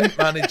 and he didn't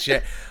manage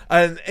it.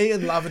 And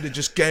Ian Lavender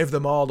just gave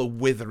them all a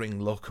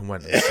withering look and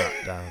went and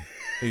sat down.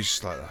 He's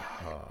just like,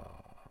 oh.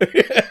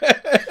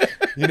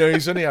 You know,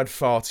 he's only had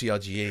 40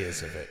 odd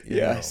years of it.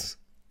 Yes.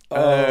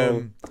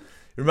 It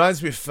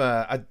reminds me of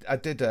I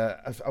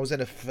was in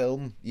a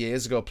film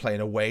years ago playing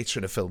a waiter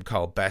in a film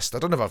called Best. I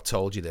don't know if I've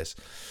told you this.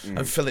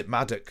 And Philip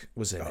Maddock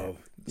was in it.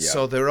 Yeah.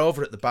 So they're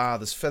over at the bar.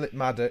 There's Philip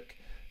Maddock.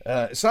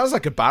 It sounds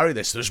like a Barry.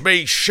 There's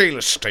me,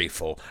 Sheila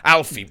Stiefel,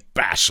 Alfie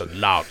Bass,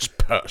 and Lance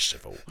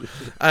Percival.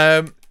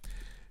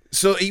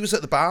 So he was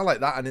at the bar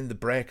like that, and in the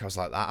break I was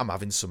like that, I'm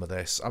having some of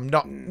this. I'm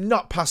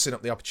not passing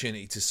up the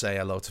opportunity to say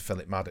hello to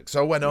Philip Maddock.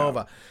 So I went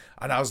over,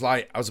 and I was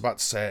about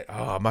to say,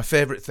 oh, my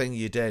favourite thing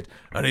you did.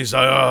 And he's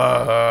like,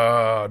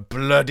 oh,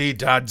 bloody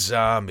Dad's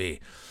Army.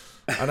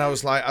 And I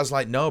was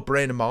like, no,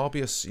 Brain of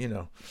Morbius, you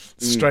know,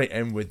 straight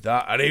in with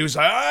that. And he was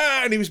like,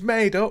 and he was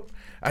made up.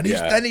 And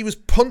then he was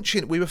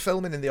punching. We were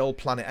filming in the old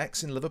Planet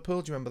X in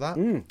Liverpool. Do you remember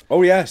that?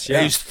 Oh, yes, yeah.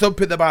 He was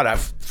thumping the bar,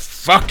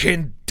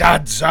 fucking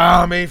Dad's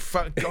Army,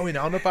 going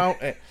on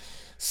about it.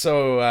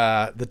 So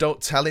the Don't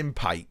Tell Him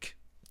Pike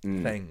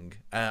thing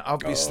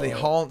obviously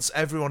haunts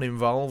everyone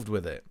involved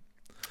with it.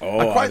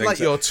 I quite like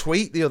your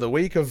tweet the other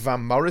week of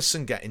Van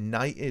Morrison getting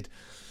knighted.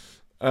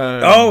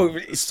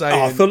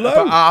 Saying Arthur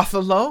Lowe.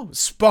 Arthur Lowe,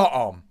 spot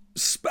on.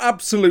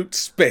 Absolute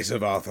spit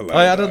of Arthur Lowe.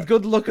 I had a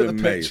good look at the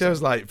picture. I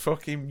was like,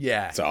 fucking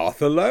yeah. It's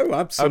Arthur Lowe,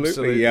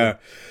 absolutely. Yeah.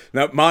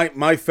 Now,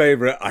 my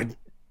favourite,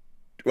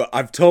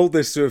 I've told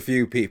this to a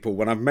few people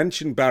when I've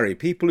mentioned Barry,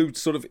 people who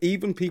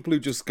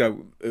just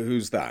go,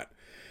 who's that?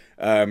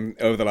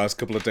 Over the last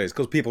couple of days,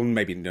 because people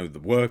maybe know the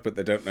work, but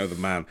they don't know the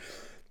man.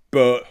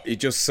 But you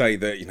just say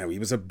that, you know, he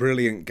was a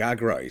brilliant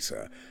gag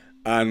writer.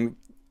 And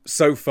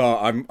so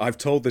far, I've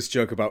told this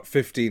joke about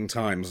 15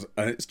 times,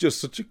 and it's just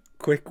such a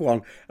quick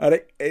one,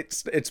 and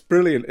it's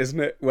brilliant,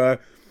 isn't it? Where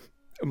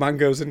a man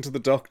goes into the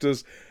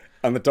doctor's,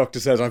 and the doctor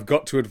says, "I've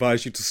got to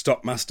advise you to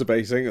stop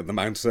masturbating," and the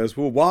man says,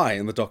 "Well, why?"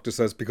 And the doctor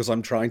says, "Because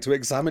I'm trying to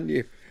examine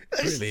you."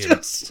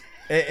 Brilliant.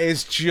 It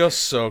is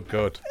just so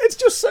good. It's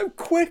just so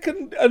quick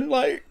and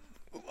like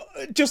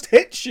it just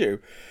hits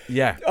you.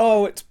 Yeah.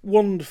 Oh, it's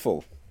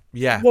wonderful.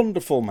 Yeah.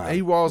 Wonderful, man.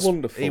 He was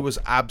wonderful. He was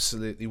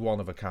absolutely one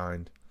of a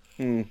kind.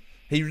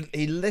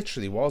 He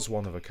literally was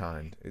one of a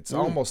kind. It's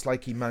almost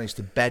like he managed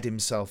to bed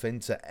himself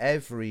into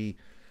every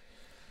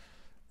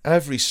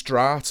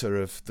strata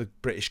of the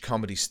British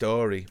comedy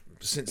story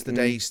since the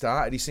day he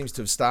started. He seems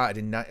to have started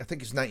in, I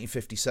think it was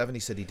 1957. He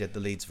said he did the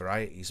Leeds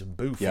Varieties, and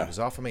Booth was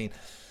off. I mean,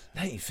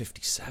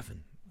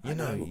 1957. You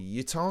know,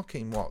 you're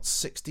talking, what,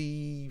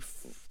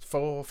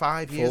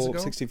 65 years ago?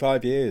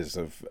 65 years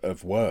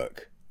of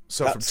work.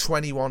 So from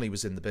 21, he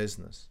was in the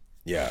business.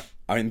 Yeah.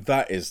 I mean,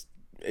 it's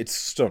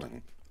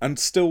stunning. And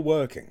still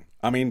working.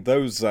 I mean,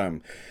 those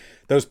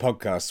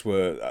podcasts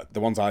were, the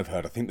ones I've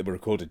heard, I think they were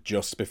recorded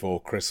just before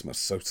Christmas,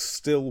 so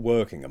still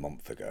working a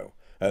month ago,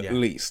 at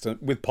least,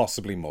 with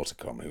possibly more to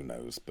come, who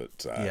knows.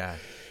 But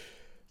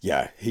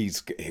Yeah,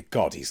 he's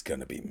going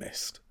to be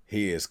missed.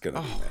 He is going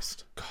to be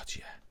missed. God,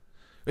 yeah.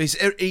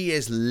 He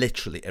is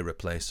literally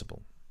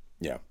irreplaceable.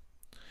 Yeah.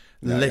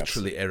 No,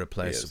 Literally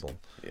irreplaceable.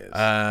 He is.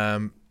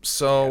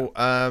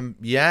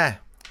 Yeah.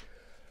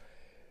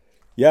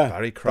 Yeah.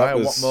 Barry Cryer,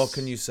 what more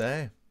can you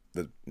say?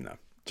 No,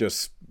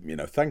 just,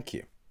 thank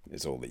you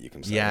is all that you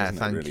can say. Yeah, isn't it,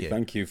 thank really? you.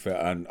 Thank you for,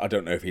 and I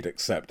don't know if he'd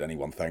accept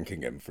anyone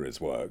thanking him for his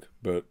work,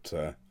 but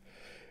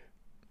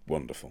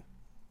wonderful.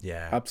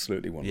 Yeah.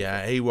 Absolutely wonderful.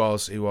 Yeah, he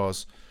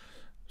was.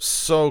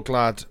 So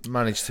glad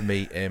managed to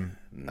meet him.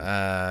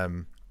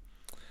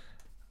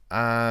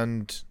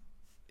 And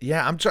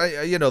yeah, I'm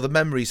trying. The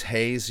memory's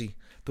hazy.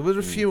 There were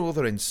a few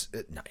other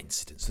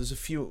incidents. There's a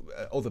few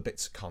other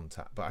bits of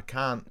contact, but I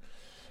can't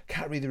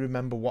really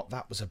remember what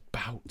that was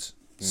about.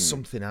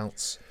 Something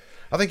else.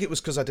 I think it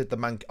was because I did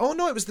the Oh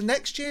no, it was the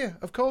next year.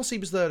 Of course, he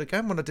was there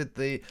again when I did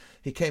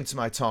He came to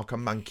my talk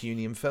on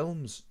Mancunian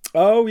films.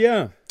 Oh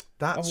yeah,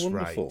 that's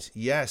wonderful. Right.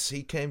 Yes,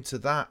 he came to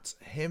that.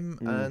 Him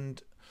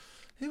and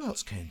who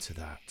else came to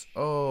that?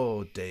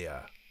 Oh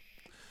dear.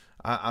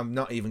 I'm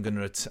not even going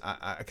to...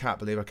 I can't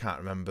believe I can't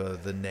remember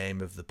the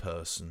name of the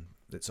person.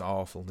 It's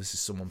awful. This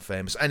is someone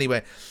famous.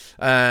 Anyway,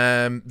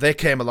 they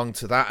came along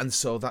to that, and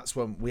so that's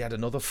when we had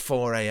another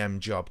 4 a.m.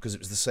 job, because it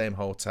was the same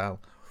hotel.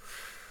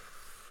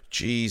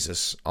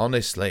 Jesus,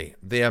 honestly,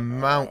 the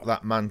amount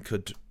that man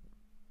could...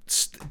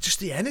 Just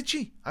the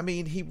energy. I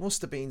mean, he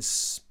must have been...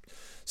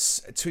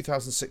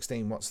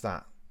 2016, what's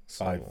that?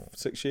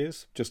 6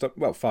 years?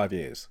 5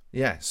 years.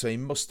 Yeah, so he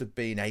must have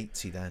been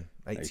 80 then.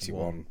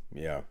 81,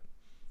 yeah.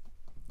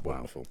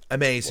 Wonderful.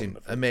 Amazing.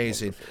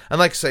 Wonderful. And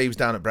like I say, he was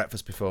down at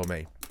breakfast before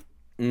me.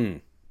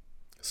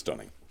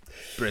 Stunning.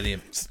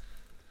 Brilliant.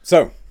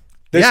 So,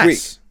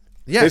 this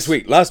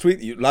week. Last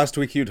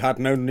week you'd had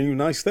no new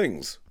nice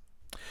things.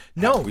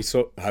 No.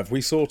 Have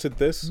we sorted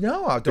this?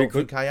 No, I don't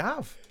think I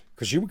have.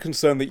 Because you were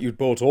concerned that you'd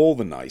bought all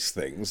the nice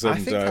things. And, I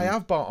think I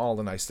have bought all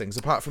the nice things,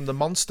 apart from the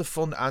Monster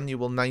Fun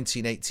Annual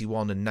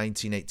 1981 and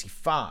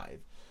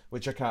 1985,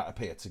 which I can't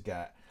appear to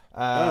get.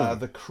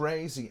 The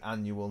Crazy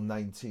Annual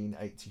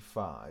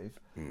 1985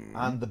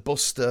 and the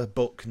Buster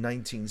Book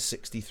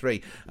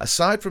 1963.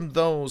 Aside from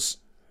those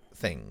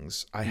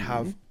things, I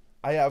have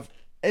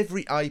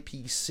every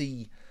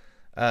IPC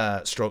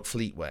stroke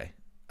Fleetway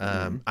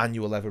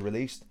annual ever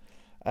released.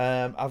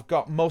 I've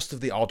got most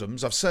of the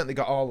Oddhams. I've certainly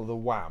got all of the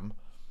Wham.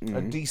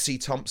 And DC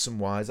Thompson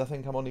wise, I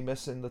think I'm only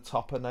missing the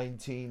Topper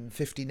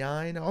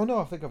 1959. Oh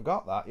no, I think I've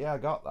got that. Yeah, I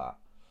got that.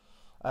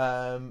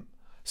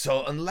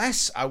 So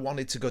unless I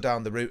wanted to go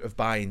down the route of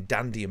buying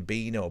Dandy and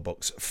Beano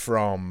books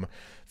from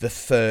the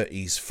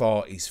 30s,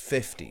 40s,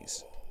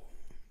 50s,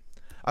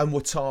 and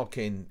we're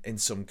talking in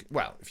some...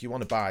 Well, if you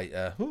want to buy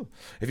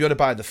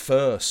the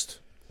first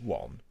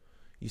one,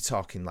 you're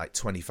talking like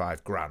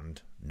 25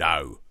 grand.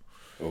 No.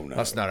 Oh, no.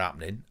 That's not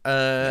happening.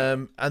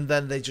 And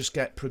then they just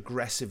get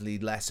progressively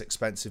less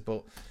expensive,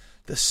 but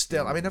they're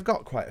still... I mean, I've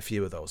got quite a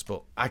few of those,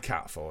 but I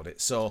can't afford it.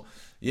 So,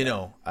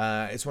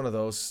 it's one of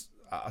those...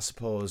 I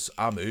suppose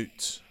I'm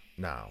out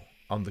now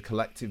on the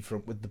collecting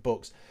front with the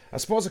books. I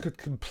suppose I could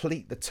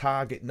complete the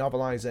Target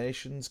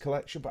novelizations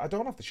collection, but I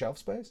don't have the shelf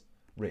space,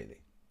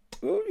 really.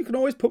 Well, you can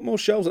always put more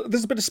shelves.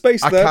 There's a bit of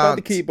space there by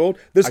the keyboard.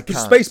 There's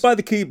space by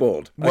the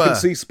keyboard. Where? I can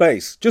see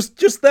space.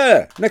 Just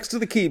there, next to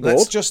the keyboard.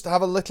 Let's just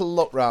have a little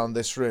look round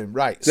this room.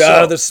 Right,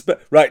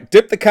 right,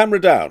 dip the camera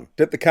down.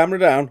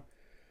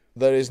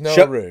 There is no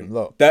room,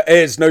 look. There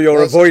is. No,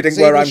 you're avoiding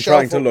where I'm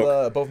trying to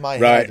look. Above my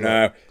head. Right,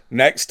 now,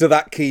 next to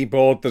that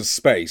keyboard, there's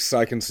space.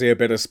 I can see a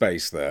bit of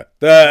space there.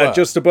 There,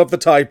 just above the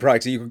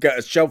typewriter, you could get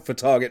a shelf for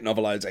Target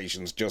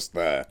novelizations just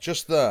there.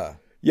 Just there?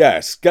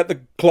 Yes, get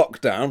the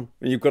clock down,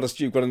 and you've got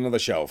another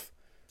shelf.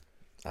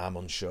 I'm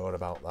unsure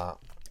about that.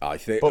 I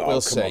think, but we'll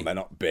see. On, they're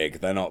not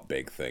big. They're not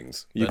big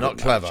things. They're not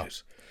clever.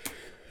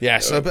 Yeah,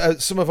 so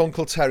some of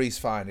Uncle Terry's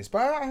finest,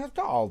 but I've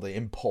got all the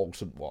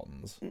important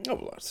ones. Oh,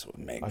 well, that's sort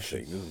of main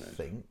thing, isn't it?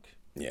 Think.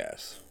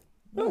 Yes.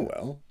 Oh,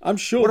 well. I'm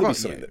sure there'll be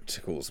something that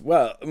tickles.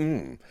 Well,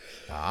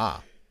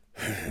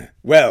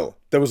 Well,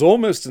 there was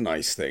almost a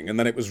nice thing, and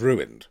then it was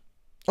ruined.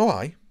 Oh,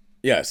 aye.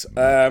 Yes.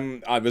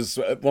 I was,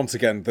 once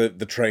again,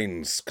 the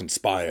trains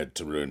conspired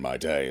to ruin my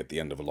day at the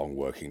end of a long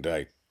working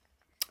day.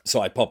 So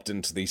I popped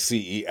into the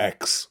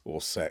CEX, or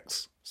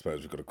Sex, I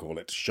suppose we've got to call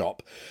it,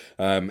 shop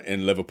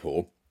in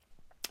Liverpool.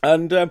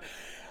 And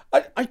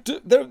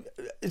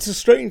it's a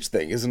strange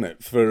thing, isn't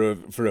it,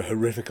 for a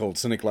horrific old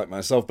cynic like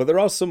myself? But there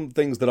are some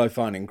things that I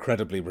find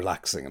incredibly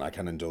relaxing, and I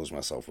can indulge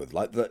myself with,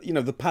 like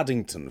the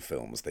Paddington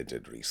films they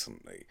did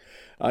recently.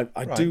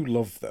 I do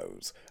love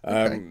those.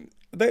 Okay.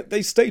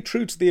 They stay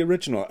true to the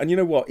original, and you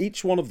know what?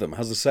 Each one of them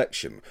has a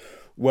section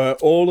where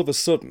all of a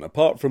sudden,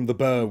 apart from the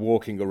bear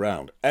walking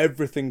around,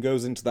 everything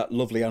goes into that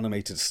lovely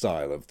animated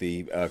style of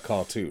the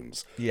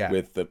cartoons. Yeah.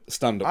 With the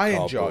stand-up. I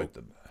cardboard. enjoyed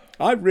them.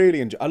 I really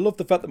enjoy. I love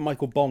the fact that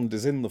Michael Bond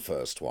is in the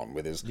first one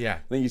with his. Yeah.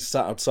 I think he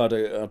sat outside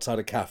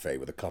a cafe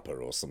with a cuppa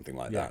or something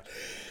like that.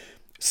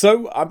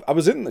 So I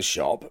was in the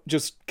shop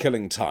just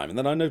killing time, and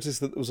then I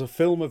noticed that there was a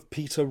film of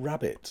Peter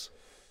Rabbit,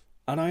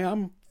 and I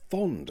am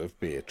fond of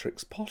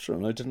Beatrix Potter,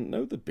 and I didn't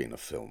know there'd been a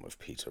film of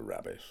Peter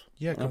Rabbit.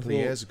 Yeah, a couple of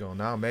years ago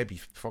now, maybe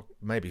 5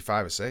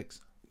 or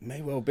 6.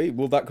 May well be.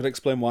 Well, that could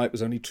explain why it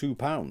was only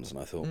 £2. And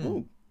I thought,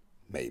 oh,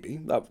 maybe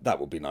that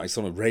would be nice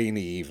on a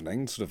rainy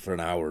evening, sort of for an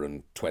hour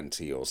and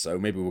 20 or so.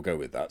 Maybe we'll go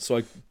with that. So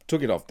I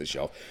took it off the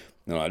shelf,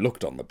 and I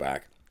looked on the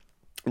back,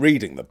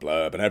 reading the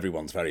blurb, and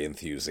everyone's very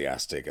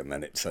enthusiastic. And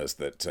then it says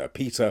that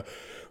Peter,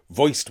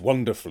 voiced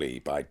wonderfully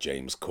by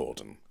James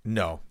Corden.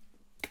 No.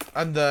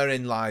 And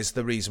therein lies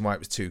the reason why it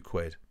was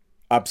 £2.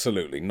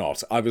 Absolutely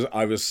not. I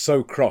was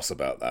so cross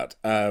about that.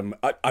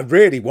 I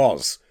really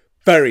was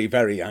very,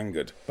 very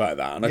angered by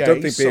that, and I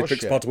don't think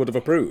Beatrix Potter would have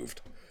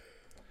approved.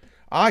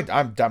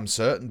 I'm damn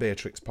certain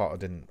Beatrix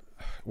Potter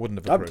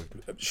wouldn't have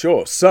approved.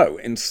 Sure. So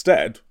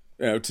instead,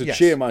 to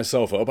cheer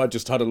myself up, I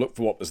just had a look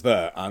for what was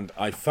there, and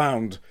I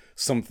found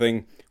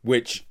something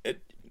which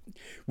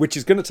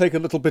is going to take a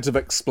little bit of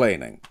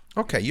explaining.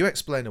 Okay, you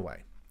explain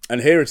away.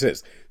 And here it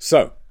is.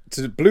 So,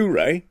 to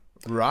Blu-ray.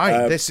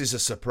 Right, this is a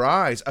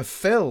surprise. A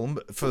film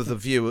for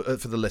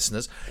the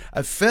listeners,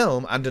 a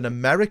film and an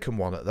American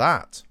one at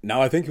that.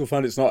 Now, I think you'll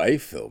find it's not a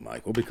film,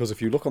 Michael, because if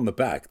you look on the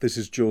back, this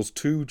is Jaws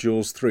 2,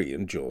 Jaws 3,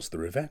 and Jaws the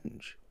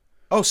Revenge.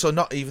 Oh, so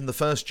not even the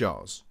first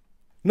Jaws?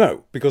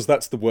 No, because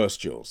that's the worst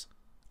Jaws.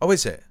 Oh,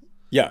 is it?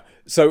 Yeah.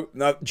 So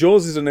now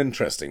Jaws is an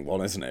interesting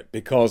one, isn't it?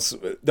 Because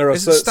there are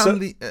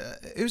Stanley.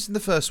 Who's in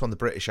the first one? The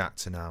British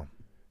actor now.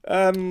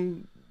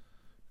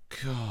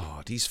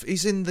 God,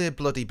 he's in the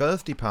bloody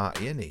birthday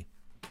party, isn't he?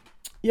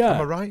 Yeah.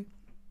 Am I right?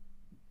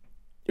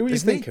 Who are you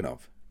thinking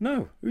of?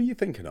 No, who are you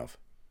thinking of?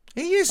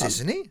 He is,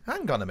 isn't he?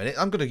 Hang on a minute.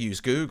 I'm going to use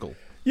Google.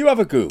 You have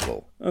a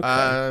Google.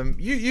 Okay.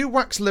 You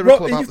wax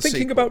lyrical about the Are you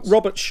thinking about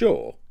Robert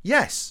Shaw?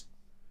 Yes.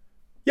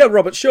 Yeah,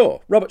 Robert Shaw.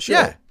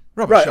 Yeah,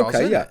 Robert Shaw's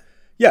okay, in it.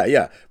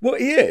 Yeah. Well,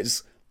 he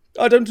is.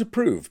 I don't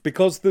approve,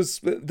 because there's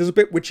a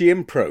bit which he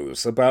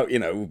impros about,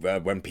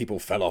 when people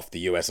fell off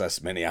the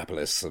USS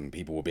Minneapolis and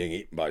people were being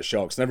eaten by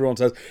sharks, and everyone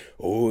says,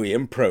 oh, he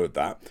improed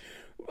that.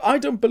 I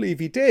don't believe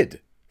he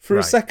did for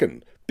a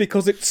second,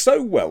 because it's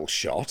so well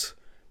shot.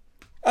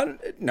 And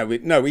no,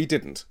 he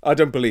didn't. I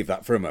don't believe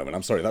that for a moment.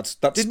 I'm sorry, that's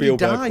Didn't Spielberg.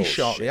 Didn't he die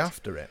shortly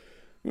after it?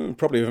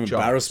 Probably of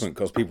embarrassment,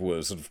 because people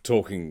were sort of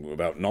talking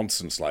about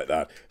nonsense like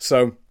that.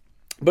 So,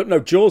 but no,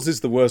 Jaws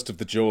is the worst of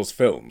the Jaws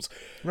films.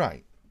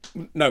 Right.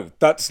 No,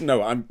 let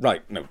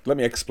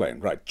me explain.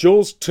 Right,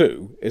 Jaws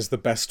 2 is the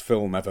best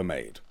film ever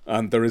made,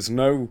 and there is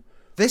no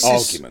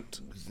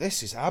argument.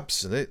 This is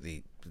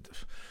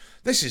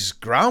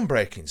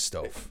groundbreaking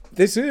stuff.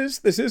 This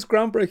is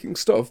groundbreaking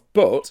stuff,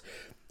 but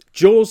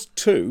Jaws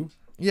 2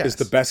 is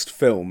the best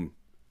film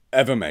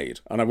ever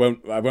made, and I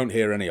won't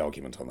hear any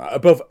argument on that.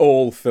 Above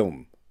all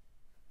film.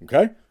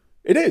 Okay?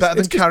 It is.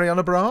 Better than Carry On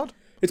Abroad?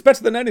 It's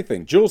better than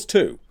anything. Jaws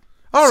 2.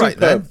 All right,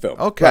 then. Film.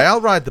 Okay, right.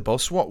 I'll ride the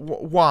bus.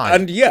 Why?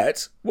 And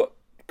yet,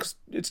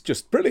 it's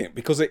just brilliant,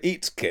 because it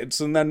eats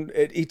kids, and then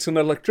it eats an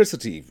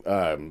electricity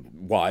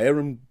wire,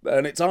 and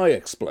its eye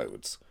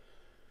explodes.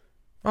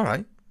 All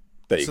right.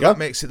 There you go. So that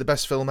makes it the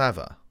best film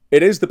ever.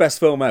 It is the best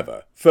film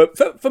ever for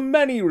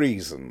many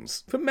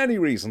reasons. For many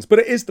reasons, but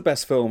it is the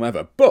best film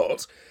ever.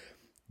 But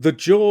the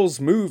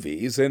Jaws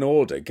movies, in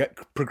order, get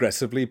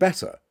progressively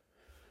better.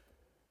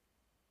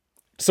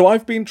 So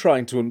I've been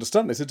trying to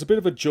understand this. It's a bit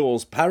of a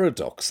Jaws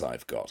paradox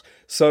I've got.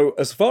 So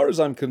as far as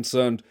I'm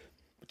concerned,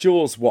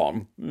 Jaws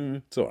 1,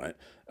 it's all right.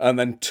 And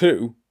then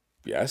 2,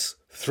 yes.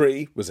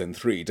 3 was in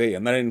 3D.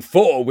 And then in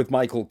 4 with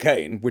Michael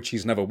Caine, which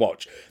he's never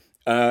watched,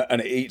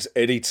 and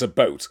it eats a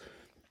boat.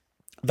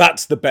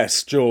 That's the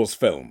best Jaws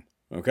film,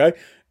 okay?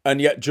 And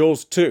yet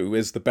Jaws 2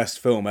 is the best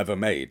film ever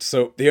made.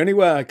 So the only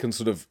way I can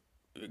sort of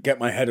get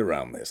my head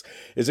around this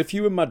is if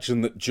you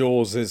imagine that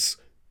Jaws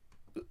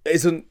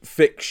isn't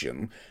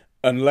fiction,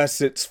 unless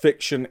it's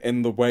fiction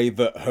in the way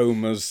that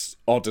Homer's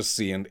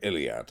Odyssey and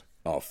Iliad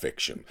are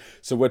fiction.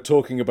 So we're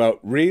talking about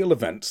real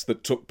events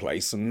that took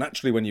place, and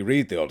naturally when you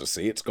read the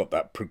Odyssey, it's got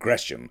that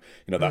progression,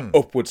 that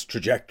upwards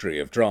trajectory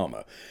of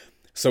drama.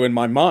 So in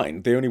my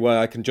mind, the only way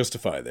I can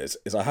justify this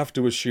is I have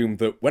to assume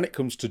that when it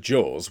comes to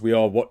Jaws, we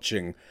are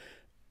watching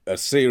a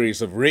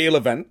series of real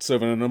events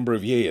over a number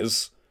of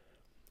years,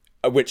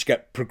 which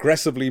get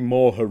progressively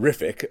more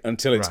horrific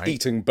until it's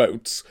eating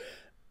boats.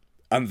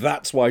 And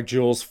that's why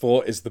Jaws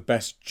 4 is the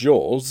best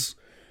Jaws,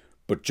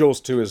 but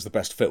Jaws 2 is the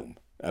best film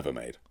ever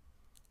made.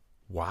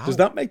 Wow. Does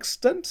that make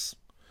sense?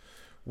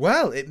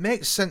 Well, it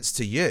makes sense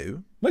to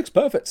you. Makes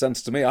perfect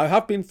sense to me. I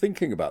have been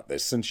thinking about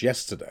this since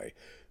yesterday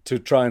to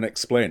try and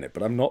explain it,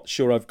 but I'm not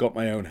sure I've got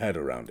my own head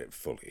around it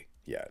fully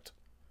yet.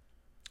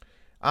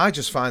 I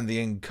just find the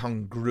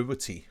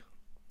incongruity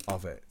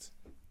of it.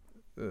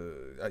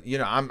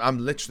 I'm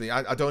literally,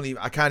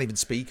 I can't even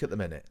speak at the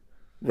minute.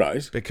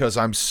 Right. Because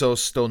I'm so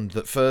stunned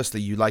that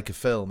firstly you like a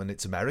film and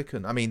it's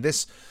American. I mean,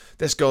 this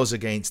goes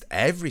against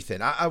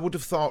everything. I would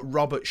have thought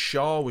Robert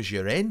Shaw was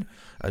your in,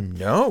 and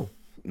no.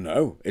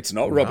 No, it's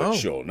not Robert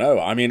Shaw. No,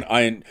 I mean,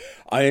 I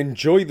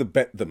enjoy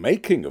the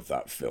making of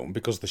that film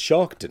because the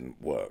shark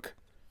didn't work.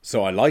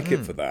 So I like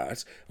it for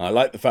that. I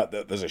like the fact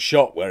that there's a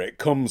shot where it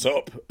comes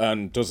up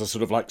and does a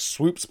sort of like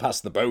swoops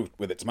past the boat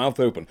with its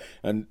mouth open,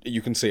 and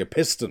you can see a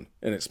piston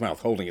in its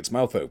mouth holding its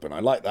mouth open. I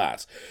like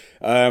that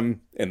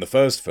in the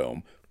first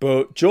film.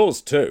 But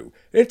Jaws 2,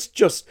 it's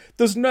just,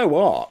 there's no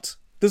art.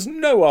 There's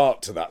no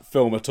art to that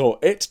film at all.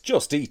 It's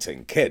just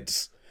eating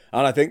kids.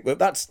 And I think that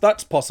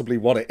that's possibly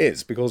what it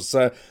is, because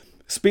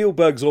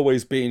Spielberg's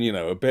always been,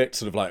 a bit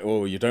sort of like,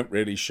 oh, you don't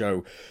really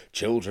show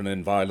children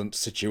in violent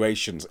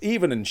situations.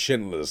 Even in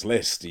Schindler's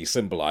List, he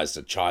symbolised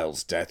a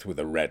child's death with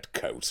a red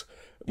coat,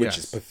 which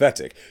is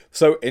pathetic.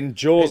 So in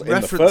Jaws, it in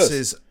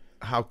references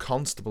how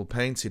Constable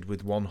painted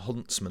with one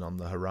huntsman on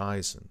the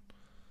horizon.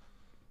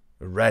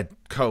 A red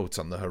coat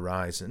on the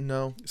horizon.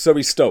 No. So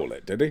he stole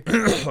it, did he?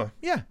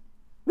 Yeah.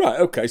 Right,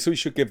 okay, so he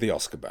should give the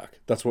Oscar back.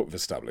 That's what we've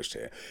established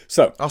here.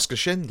 So Oscar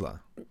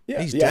Schindler.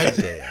 yeah, He's yeah. dead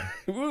there.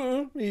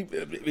 Well,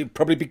 he'd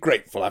probably be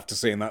grateful after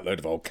seeing that load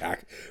of old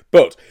cack.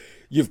 But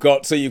you've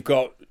got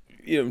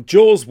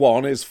Jaws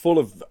 1 is full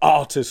of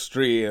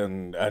artistry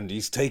and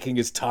he's taking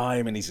his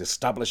time and he's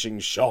establishing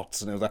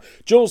shots and all that.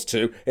 Jaws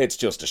 2, it's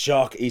just a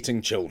shark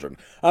eating children.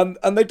 And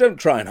they don't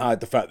try and hide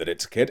the fact that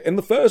it's a kid. In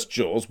the first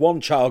Jaws, one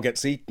child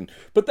gets eaten,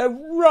 but they're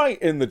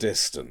right in the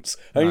distance.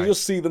 And you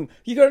just see them,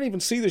 you don't even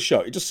see the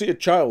shot, you just see a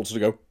child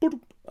sort of go,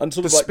 and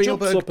sort of like jumps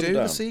Spielberg up and do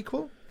down. the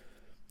sequel?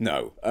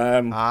 No.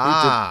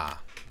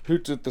 Who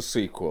did the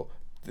sequel?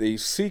 The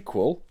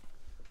sequel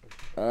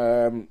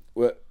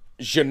were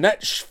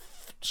Jeanette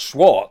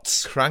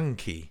Schwartz.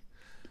 Cranky.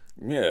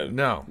 Yeah.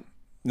 No.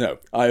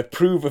 I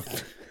approve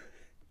of.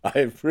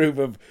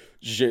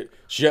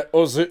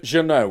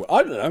 Jeannot.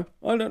 I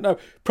don't know.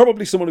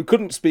 Probably someone who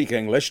couldn't speak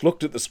English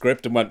looked at the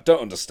script and went,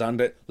 "Don't understand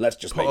it. Let's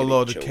just Put make a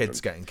load of children."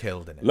 kids getting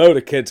killed in it. Load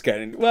of kids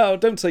getting. Well,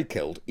 don't say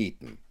killed.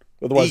 Eaten.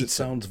 Otherwise, Eaten. it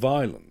sounds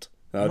violent.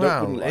 I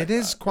Well, wouldn't like it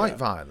is that, quite yeah.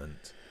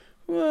 violent.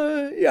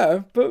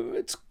 Yeah, but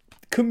it's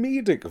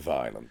comedic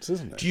violence,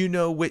 isn't it? Do you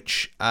know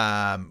which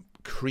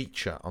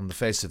creature on the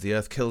face of the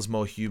earth kills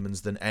more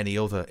humans than any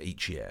other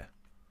each year?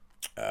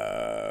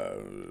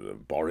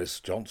 Boris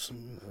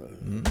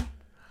Johnson.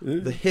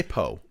 The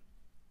hippo.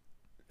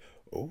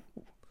 Oh,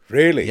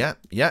 really?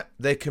 Yeah.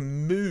 They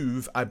can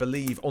move, I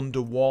believe,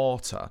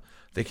 underwater.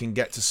 They can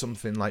get to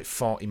something like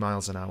 40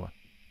 miles an hour.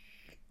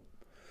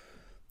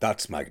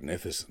 That's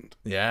magnificent.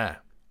 Yeah.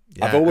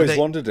 I've always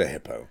wanted a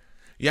hippo.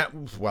 Yeah,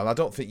 well, I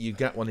don't think you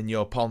get one in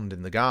your pond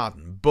in the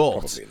garden, but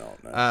Probably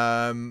not,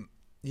 no.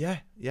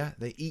 Yeah,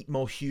 they eat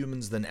more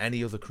humans than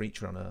any other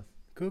creature on Earth.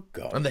 Good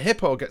God. And the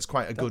hippo gets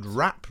quite a good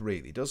rap,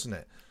 really, doesn't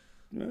it?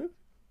 Yeah.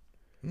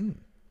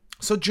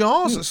 So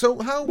Jaws. So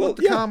how would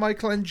yeah.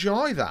 Carmichael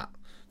enjoy that?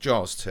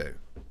 Jaws 2.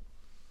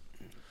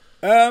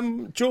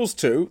 Jaws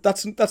 2,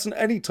 that's an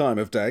any time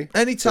of day.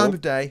 Any time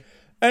of day.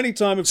 Any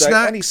time of day,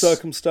 Snacks. any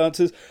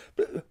circumstances.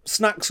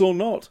 Snacks or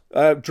not.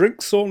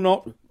 Drinks or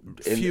not.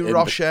 Few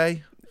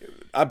Rocher.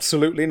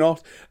 Absolutely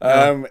not.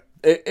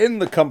 In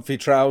the comfy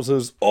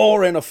trousers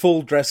or in a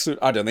full dress suit.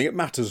 I don't think it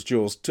matters,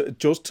 Jaws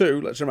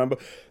 2, let's remember.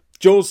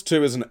 Jaws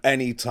 2 is an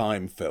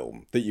any-time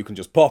film that you can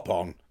just pop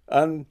on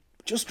and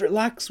just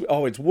relax.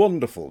 Oh, it's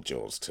wonderful,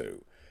 Jaws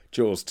 2.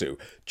 Jaws 2.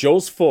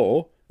 Jaws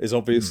 4 is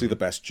obviously the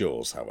best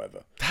Jaws,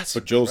 however. That's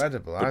Jaws,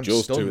 incredible. But I'm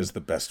Jaws stunned. 2 is the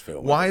best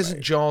film Why ever isn't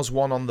made. Jaws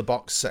 1 on the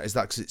box set? Is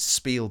that because it's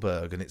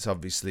Spielberg and it's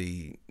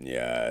obviously...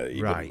 Yeah,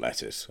 he Right. wouldn't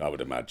let it, I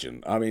would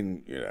imagine. I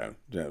mean,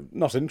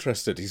 not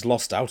interested. He's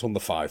lost out on the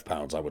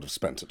 £5 I would have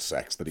spent at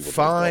sex that he would have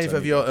 5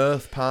 of your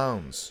Earth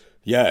pounds.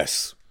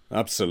 Yes,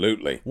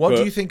 absolutely. What do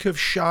But- you think of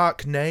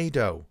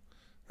Sharknado?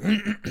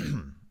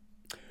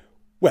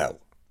 Well,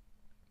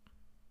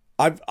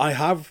 I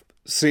have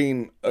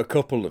seen a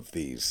couple of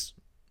these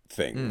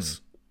things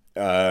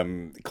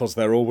because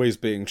they're always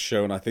being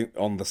shown, I think,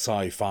 on the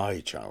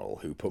Sci-Fi Channel,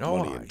 who put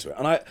money into it.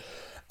 And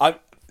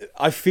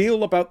I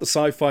feel about the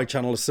Sci-Fi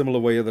Channel a similar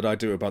way that I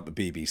do about the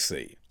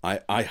BBC.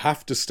 I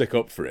have to stick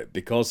up for it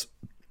because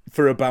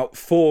for about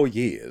 4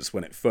 years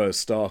when it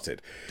first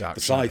started, Dark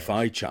the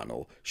Sci-Fi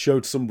Channel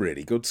showed some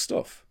really good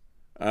stuff.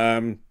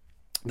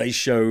 They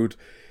showed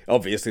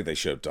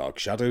Dark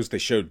Shadows. They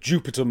showed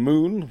Jupiter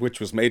Moon, which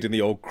was made in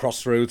the old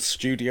Crossroads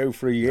studio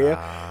for a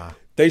year.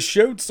 They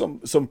showed some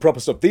proper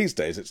stuff. These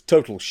days, it's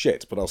total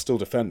shit, but I'll still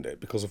defend it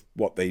because of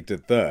what they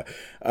did there.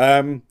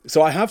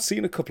 So I have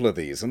seen a couple of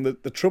these, and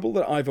the trouble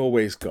that I've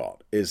always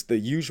got is the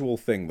usual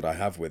thing that I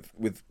have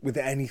with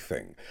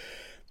anything.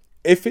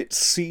 If it's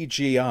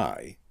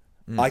CGI,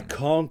 I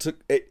can't...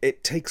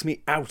 It takes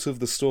me out of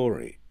the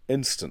story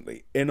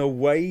instantly in a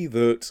way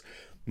that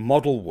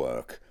model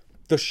work,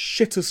 the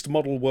shittest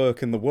model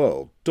work in the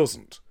world,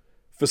 doesn't.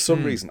 For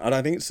some reason. And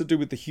I think it's to do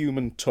with the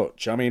human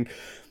touch. I mean...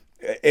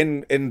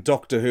 In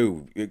Doctor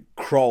Who,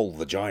 Kroll,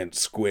 the giant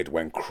squid,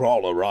 when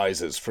Kroll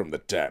arises from the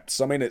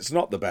depths, I mean, it's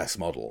not the best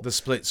model. The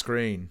split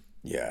screen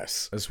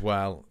Yes. as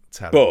well.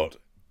 Terrible.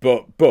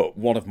 But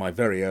one of my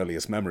very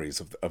earliest memories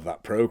of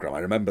that programme, I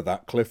remember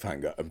that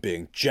cliffhanger and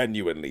being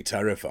genuinely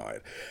terrified.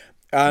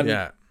 And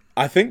Yeah.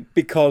 I think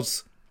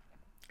because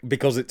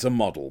because it's a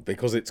model,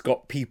 because it's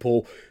got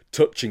people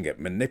touching it,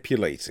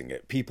 manipulating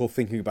it, people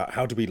thinking about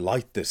how do we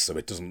light this so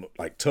it doesn't look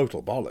like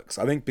total bollocks.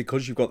 I think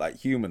because you've got that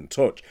human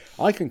touch,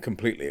 I can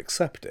completely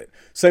accept it.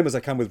 Same as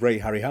I can with Ray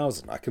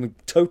Harryhausen. I can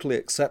totally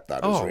accept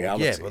that as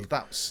reality. Yeah, well,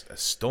 that's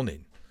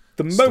stunning.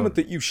 The moment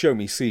that you show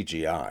me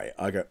CGI,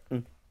 I go,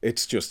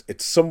 it's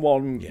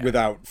someone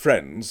without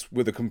friends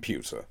with a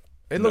computer.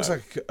 It looks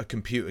like a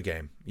computer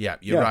game. Yeah,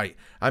 you're right.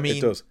 I mean,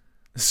 it does.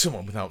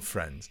 Someone without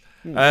friends.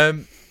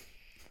 What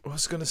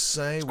was I going to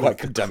say? It's quite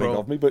condemning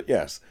of me, but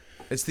yes.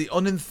 It's the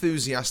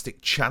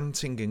unenthusiastic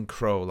chanting in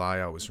Kroll I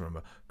always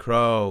remember.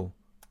 Kroll,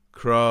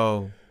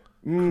 Kroll,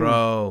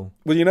 Kroll.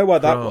 Well, you know why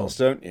that was,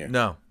 don't you?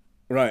 No.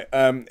 Right,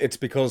 it's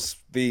because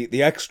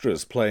the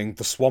extras playing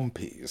the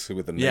Swampies, who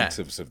are the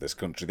natives of this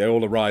country, they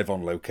all arrive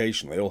on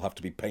location. They all have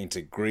to be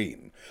painted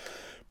green.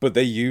 But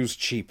they used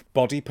cheap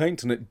body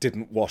paint and it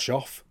didn't wash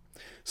off.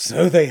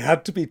 So they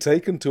had to be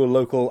taken to a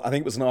local, I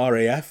think it was an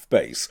RAF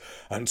base,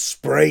 and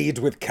sprayed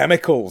with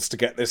chemicals to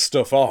get this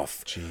stuff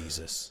off.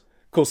 Jesus.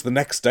 Of course, the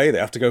next day they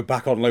have to go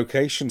back on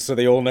location, so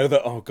they all know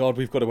that, oh God,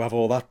 we've got to have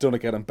all that done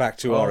again and back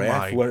to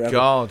RAF. Oh my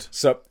God.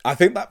 So I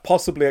think that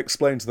possibly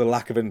explains the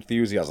lack of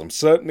enthusiasm.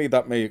 Certainly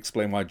that may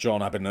explain why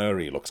John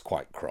Abineri looks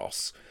quite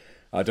cross.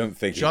 I don't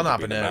think John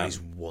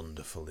Abineri's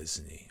wonderful,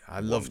 isn't he?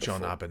 I love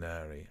John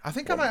Abineri. I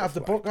think I might have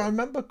the book. I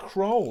remember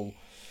Kroll.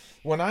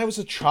 When I was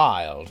a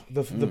child,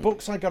 the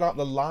books I got out of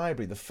the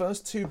library, the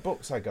first two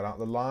books I got out of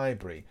the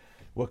library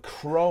were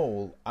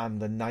Kroll and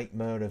The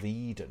Nightmare of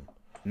Eden.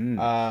 Do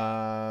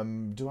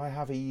I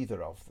have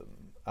either of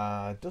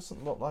them?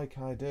 Doesn't look like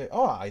I do.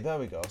 Oh, aye, there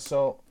we go.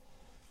 So,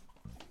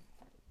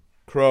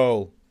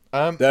 Kroll.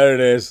 There it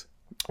is.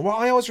 What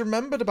I always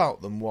remembered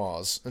about them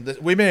was, and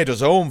we made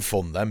us own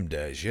fun them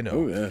days, you know.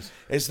 Oh, yes.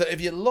 Is that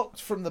if you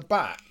looked from the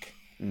back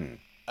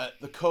at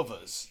the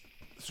covers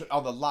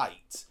on the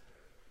light,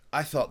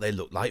 I thought they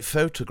looked like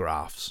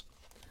photographs.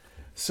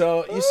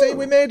 So, you see,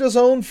 we made us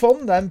own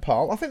fun then,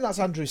 Paul. I think that's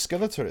Andrew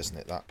Skilleter, isn't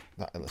it, that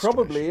illustration?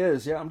 Probably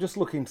is, yeah. I'm just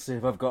looking to see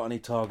if I've got any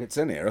targets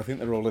in here. I think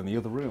they're all in the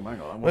other room.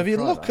 Hang on. Well, if you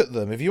look at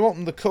them, if you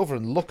open the cover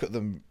and look at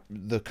them,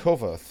 the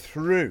cover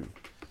through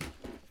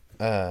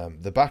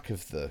the back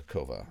of the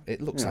cover,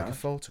 it looks like a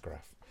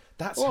photograph.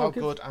 That's how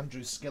good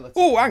Andrew Skilleter.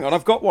 Oh, hang on,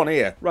 I've got one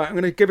here. Right, I'm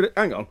going to give it.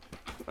 Hang on,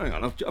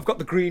 I've got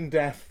the Green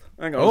Death.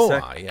 Hang on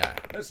a sec. Yeah.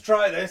 Let's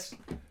try this.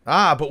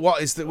 But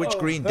what is which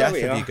Green Death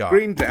have you got?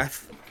 Green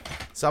Death.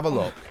 Let's have a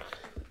look.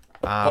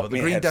 But the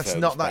Green Death's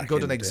not that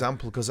good an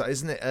example because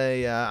isn't it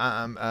a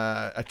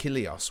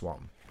Achilleos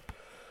one?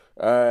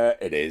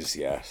 It is,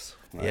 yes.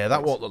 Yeah,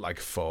 that won't look like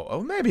a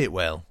photo. Maybe it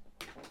will.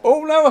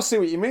 Oh no, I see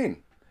what you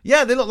mean.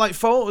 Yeah, they look like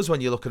photos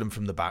when you look at them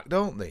from the back,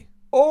 don't they?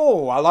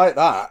 Oh, I like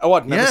that. Oh,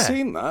 I'd never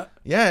seen that.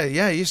 Yeah,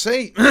 you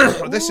see.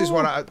 This is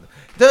what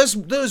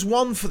there's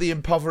one for the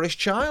impoverished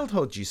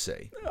childhood, you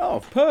see.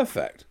 Oh,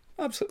 perfect.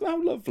 Absolutely.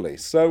 How lovely.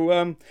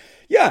 So,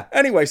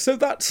 anyway, so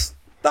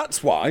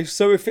that's why.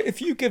 So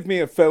if you give me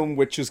a film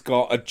which has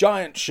got a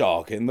giant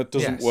shark in that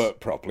doesn't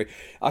work properly,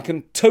 I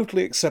can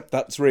totally accept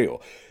that's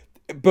real.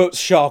 But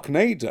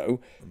Sharknado,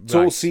 it's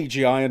all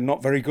CGI and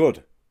not very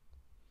good.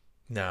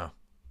 No.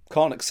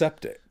 Can't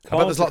accept it.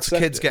 But there's lots of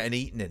kids getting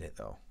eaten in it,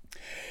 though.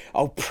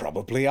 Oh,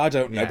 probably. I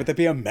don't know. But they'd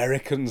be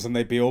Americans and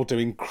they'd be all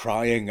doing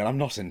crying, and I'm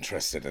not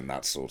interested in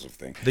that sort of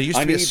thing. There used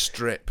to be a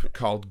strip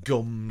called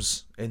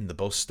Gums in the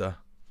Buster,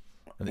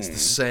 and it's the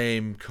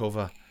same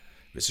cover.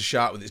 It's a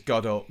shark with its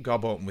gob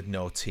open with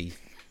no teeth.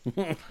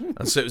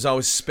 And so it was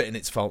always spitting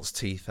its false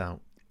teeth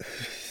out.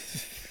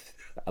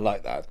 I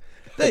like that.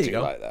 There you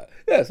go. Like that.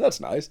 Yes,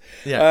 that's nice.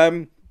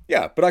 Yeah.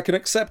 But I can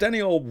accept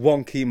any old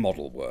wonky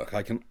model work.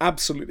 I can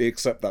absolutely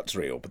accept that's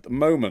real. But the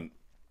moment...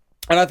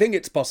 And I think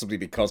it's possibly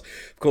because,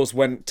 of course,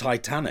 when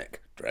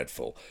Titanic,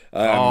 dreadful.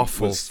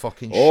 Awful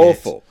fucking shit.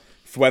 Awful.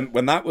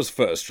 When that was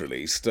first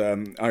released,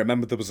 I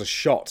remember there was a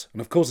shot,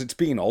 and of course it's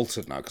been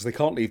altered now because they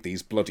can't leave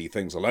these bloody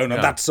things alone,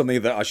 and that's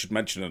something that I should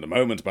mention in a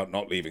moment about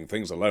not leaving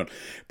things alone.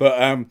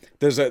 But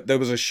there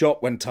was a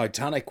shot when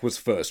Titanic was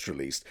first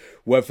released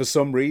where for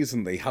some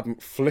reason they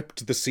hadn't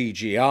flipped the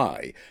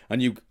CGI,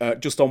 and you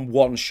just on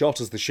one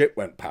shot as the ship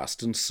went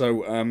past, and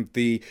so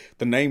the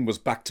name was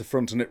back to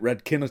front and it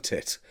read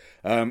Kinnatit.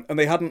 And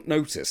they hadn't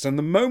noticed. And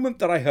the moment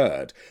that I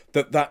heard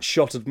that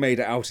shot had made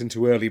it out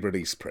into early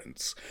release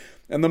prints,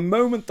 and the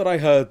moment that I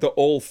heard that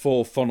all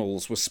 4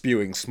 funnels were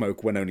spewing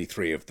smoke when only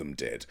 3 of them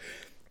did,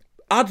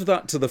 add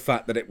that to the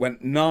fact that it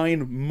went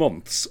 9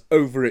 months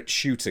over its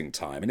shooting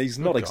time, and he's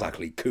not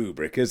exactly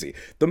Kubrick, is he?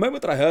 The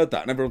moment that I heard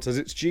that, and everyone says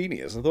it's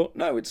genius, I thought,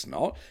 no, it's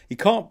not. He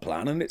can't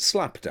plan, and it's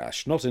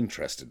slapdash. Not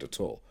interested at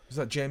all. Is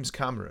that James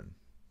Cameron?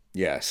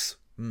 Yes.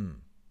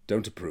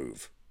 Don't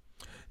approve.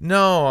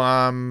 No,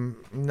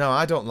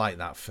 I don't like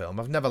that film.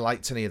 I've never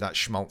liked any of that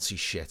schmaltzy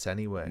shit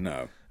anyway.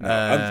 No.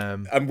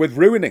 And with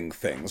ruining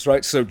things,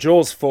 right? So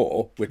Jaws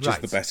 4, which is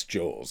the best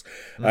Jaws,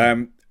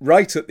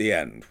 right at the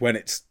end, when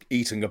it's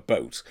eating a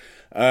boat,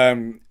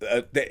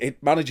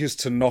 it manages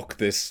to knock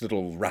this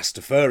little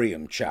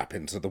Rastafarian chap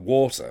into the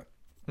water.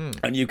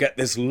 And you get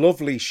this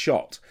lovely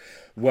shot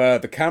where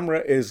the camera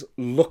is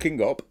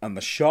looking up and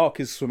the shark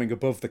is swimming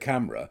above the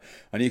camera,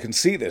 and you can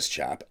see this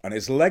chap, and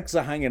his legs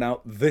are hanging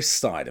out this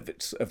side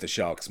of the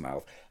shark's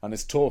mouth, and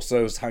his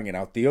torso's hanging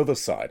out the other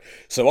side.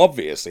 So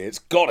obviously it's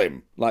got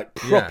him, like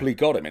properly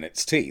got him in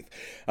its teeth.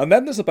 And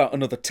then there's about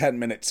another 10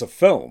 minutes of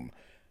film,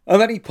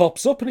 and then he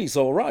pops up and he's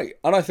all right.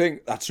 And I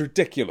think that's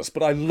ridiculous,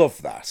 but I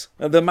love that.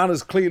 And the man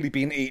has clearly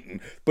been eaten,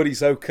 but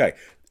he's okay.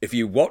 If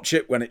you watch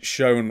it when it's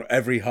shown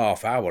every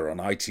half hour on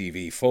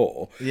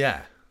ITV4,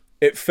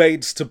 it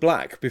fades to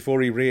black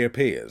before he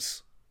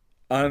reappears.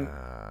 And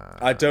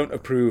I don't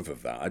approve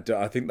of that.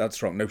 I think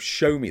that's wrong. No,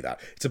 show me that.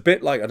 It's a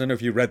bit like, I don't know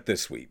if you read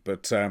this week,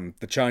 but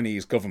the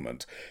Chinese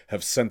government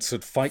have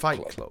censored Fight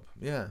Club.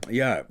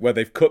 Yeah, where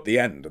they've cut the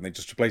end and they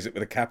just replace it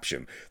with a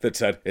caption that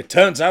said, "It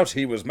turns out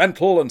he was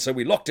mental and so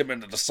we locked him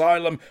in an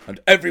asylum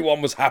and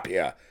everyone was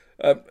happier."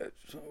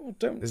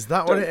 Is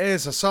that what it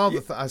is? I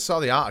saw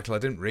the article. I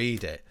didn't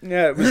read it.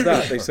 Yeah, it was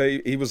that. They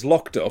say he was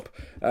locked up.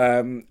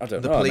 I don't know.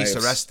 The police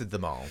arrested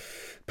them all.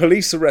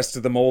 Police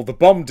arrested them all. The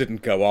bomb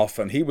didn't go off,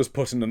 and he was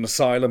put in an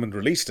asylum and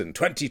released in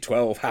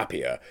 2012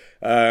 happier,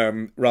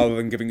 rather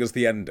than giving us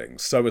the ending.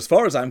 So, as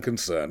far as I'm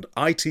concerned,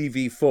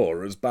 ITV4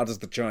 are as bad as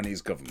the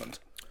Chinese government.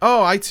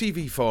 Oh,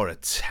 ITV4 are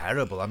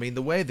terrible. I mean,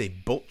 the way they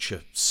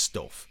butcher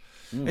stuff,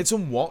 it's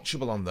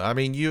unwatchable on there. I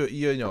mean,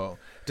 you know.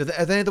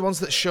 Are they the ones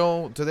that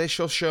show? Do they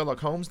show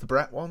Sherlock Holmes, the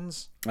Brett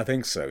ones? I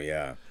think so.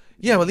 Yeah.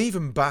 Yeah. Well,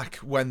 even back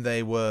when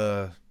they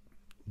were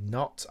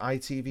not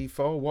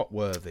ITV4, what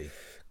were they?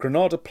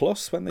 Granada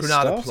Plus when they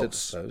started. Plus.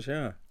 Suppose,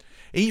 yeah.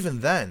 Even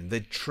then,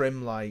 they'd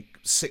trim like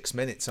 6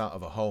 minutes out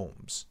of a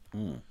Holmes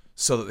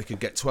so that they could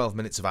get 12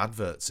 minutes of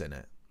adverts in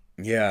it.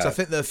 Yeah. So I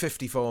think they're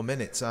 54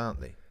 minutes, aren't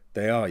they?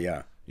 They are.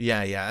 Yeah.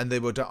 Yeah. And they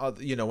would,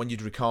 when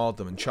you'd record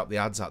them and chop the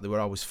ads out, they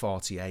were always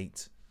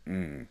 48.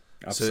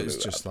 Absolutely, so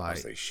it's just like,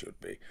 as they should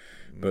be.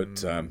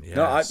 But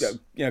yes.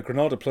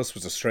 Granada Plus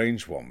was a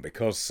strange one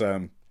because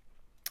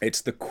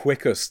it's the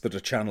quickest that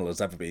a channel has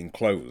ever been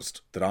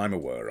closed that I'm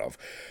aware of.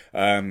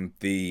 They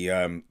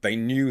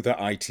knew that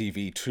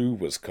ITV2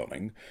 was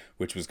coming,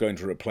 which was going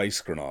to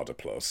replace Granada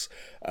Plus,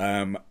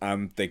 and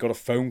they got a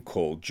phone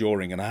call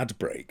during an ad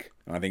break.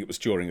 I think it was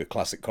during a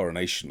classic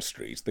Coronation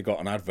Street. They got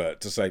an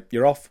advert to say,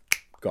 "You're off,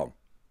 gone,"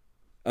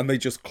 and they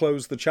just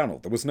closed the channel.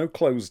 There was no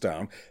close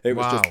down. It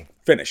was just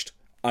finished.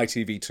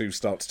 ITV2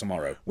 starts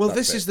tomorrow. Well,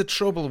 this is the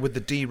trouble with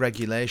the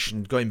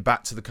deregulation, going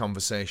back to the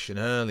conversation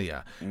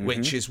earlier,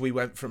 which is we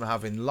went from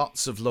having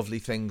lots of lovely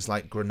things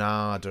like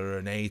Granada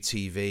and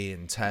ATV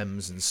and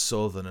Thames and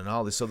Southern and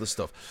all this other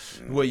stuff,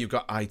 where you've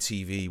got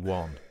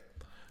ITV1,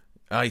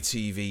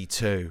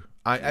 ITV2.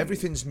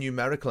 Everything's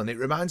numerical, and it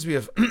reminds me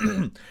of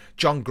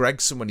John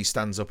Gregson when he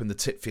stands up in the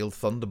Titfield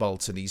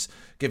Thunderbolt and he's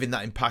giving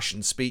that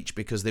impassioned speech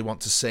because they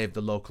want to save the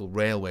local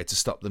railway to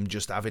stop them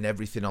just having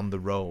everything on the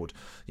road.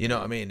 You know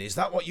what I mean? Is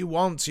that what you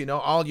want? You know,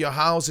 all your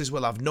houses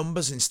will have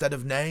numbers instead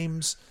of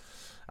names.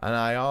 And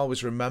I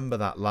always remember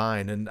that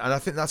line, and I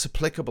think that's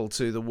applicable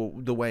to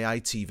the way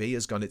ITV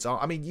has gone.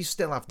 I mean, you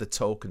still have the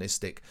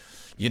tokenistic,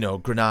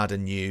 Granada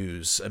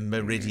News and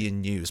Meridian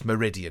News.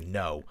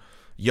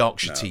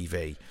 Yorkshire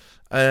TV.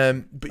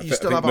 But you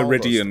still have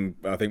Meridian.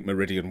 I think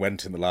Meridian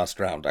went in the last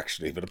round,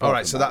 actually. But all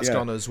right, so that's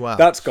gone as well.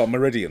 That's gone.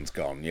 Meridian's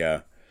gone.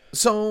 Yeah.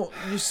 So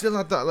you still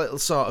had that little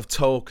sort of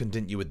token,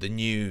 didn't you, with the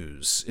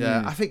news?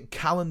 Yeah. I think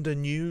Calendar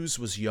News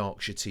was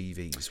Yorkshire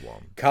TV's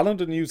one.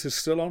 Calendar News is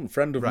still on.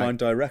 Friend of mine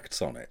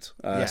directs on it,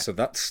 so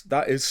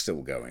that is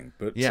still going.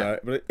 But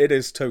but it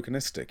is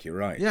tokenistic. You're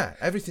right. Yeah,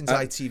 everything's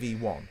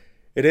ITV1.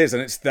 It is,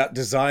 and it's that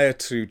desire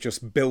to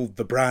just build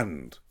the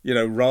brand,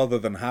 rather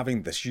than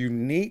having this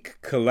unique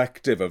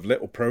collective of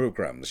little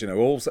programs,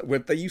 where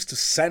they used to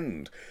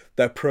send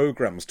their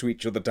programs to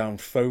each other down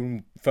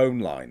phone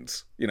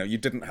lines. You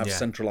didn't have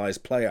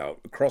centralised play out.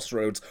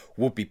 Crossroads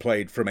would be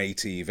played from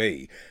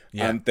ATV,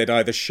 and they'd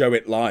either show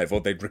it live or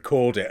they'd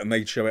record it and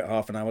they'd show it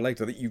half an hour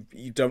later. That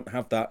you don't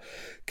have that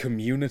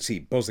community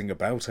buzzing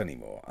about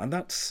anymore, and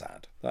that's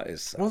sad. That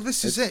is sad. Well,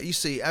 this is it. You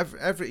see,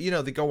 every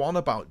they go on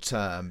about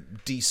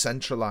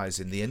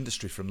decentralising the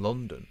industry from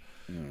London.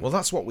 Well,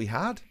 that's what we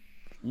had.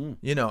 And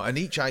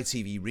each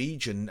ITV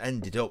region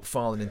ended up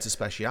falling into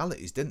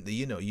specialities, didn't they?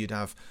 You'd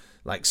have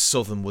like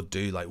Southern would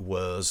do like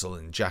Wurzel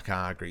and Jack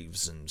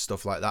Hargreaves and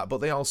stuff like that,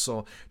 but they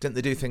also didn't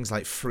they do things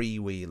like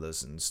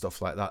Freewheelers and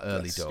stuff like that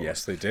early doors.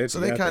 Yes, they did. So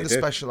they kind of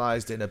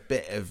specialised in a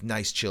bit of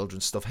nice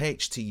children's stuff.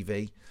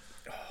 HTV,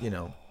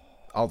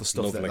 all the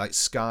stuff that like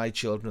Sky,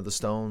 Children of the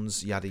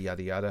Stones, yada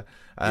yada yada.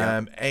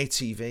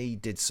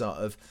 ATV did sort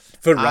of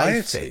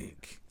variety.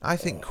 I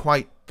think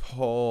quite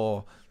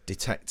poor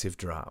detective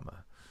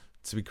drama,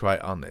 to be quite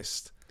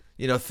honest.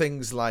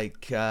 Things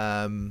like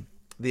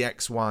The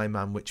XY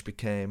Man, which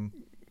became...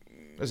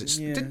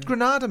 Did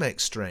Granada make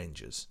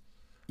Strangers?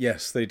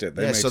 Yes, they did.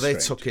 So they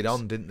took it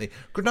on, didn't they?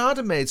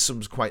 Granada made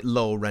some quite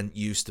low-rent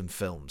Euston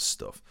Films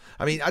stuff.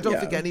 I mean, I don't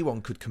think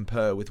anyone could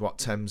compare with what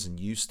Thames and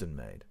Euston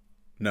made.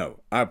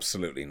 No,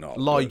 absolutely not.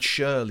 Lloyd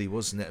Shirley,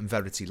 wasn't it? And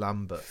Verity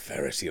Lambert.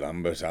 Verity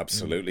Lambert,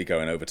 absolutely,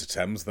 going over to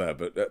Thames there.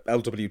 But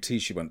LWT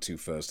she went to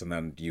first and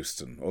then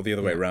Euston, or the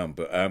other way around.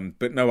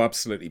 But no,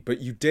 absolutely. But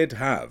you did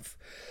have,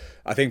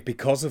 I think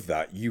because of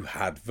that, you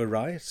had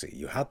variety.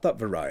 You had that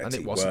variety. And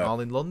it wasn't all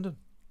in London.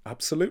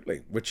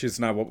 Absolutely, which is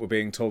now what we're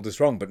being told is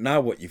wrong. But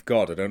now what you've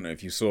got, I don't know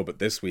if you saw, but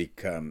this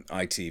week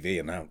ITV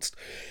announced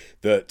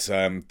that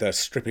they're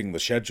stripping the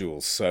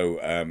schedules. So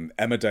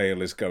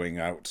Emmerdale is going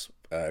out,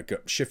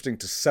 shifting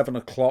to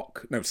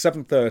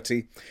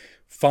 7:30,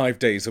 5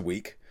 days a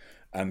week.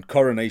 And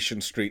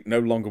Coronation Street no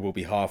longer will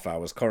be half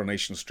hours.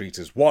 Coronation Street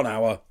is 1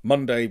 hour,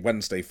 Monday,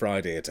 Wednesday,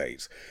 Friday at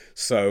 8.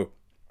 So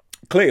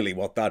clearly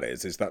what that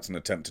is that's an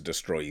attempt to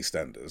destroy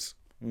EastEnders.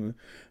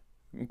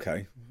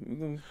 Okay.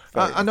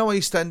 I know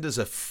EastEnders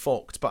are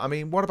fucked, but I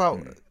mean, what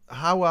about,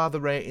 how are the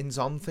ratings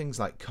on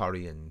things like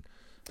Corrie and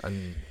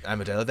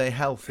Emmerdale? Are they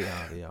healthy,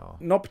 are they? Or?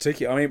 Not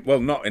particularly. I mean, well,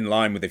 not in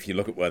line with if you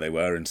look at where they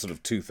were in sort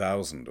of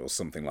 2000 or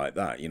something like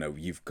that. You know,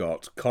 you've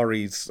got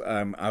Corrie's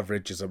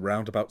average is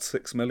around about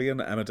 6 million.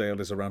 Emmerdale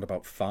is around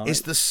about 5.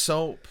 Is the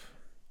soap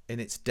in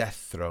its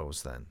death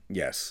throes then?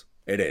 Yes.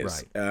 It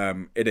is.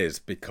 Right. It is,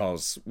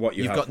 because what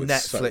You've have got with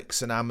Netflix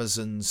soap, and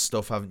Amazon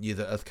stuff, haven't you,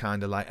 that are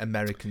kind of like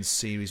American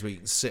series where you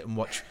can sit and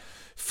watch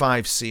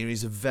 5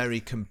 series of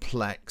very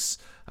complex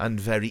and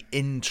very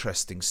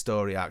interesting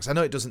story arcs. I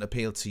know it doesn't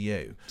appeal to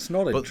you. It's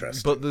not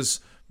interesting. But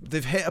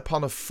they've hit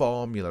upon a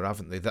formula,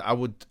 haven't they, that I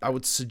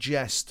would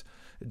suggest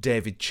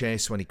David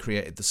Chase, when he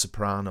created The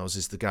Sopranos,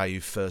 is the guy who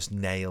first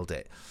nailed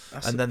it.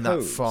 And then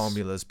that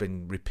formula's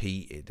been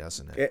repeated,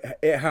 hasn't it?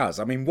 It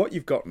has. I mean, what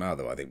you've got now,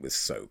 though, I think, with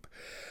soap,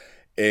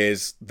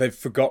 is they've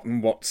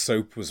forgotten what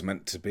soap was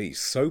meant to be.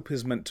 Soap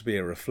is meant to be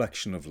a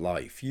reflection of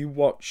life. You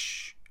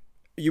watch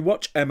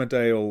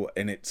Emmerdale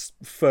in its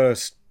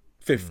first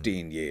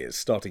 15 years,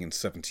 starting in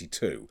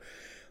 72,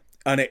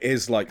 and it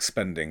is like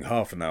spending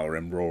half an hour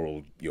in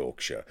rural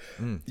Yorkshire.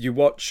 You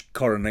watch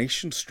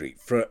Coronation Street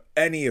for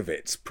any of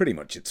pretty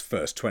much its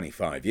first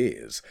 25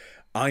 years.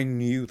 I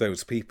knew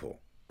those people.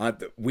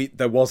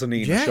 There was an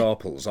Ian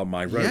Sharples on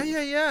my road.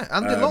 Yeah.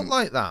 And they look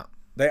like that.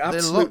 They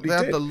absolutely they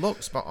did. had the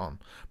look spot on.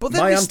 But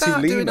then my Auntie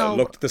Lena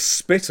looked the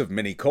spit of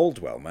Minnie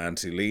Caldwell. My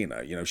Auntie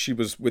Lena, you know, she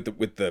was with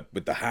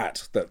the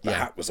hat. The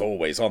hat was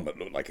always on that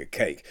looked like a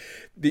cake.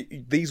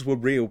 These were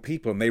real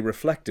people and they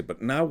reflected.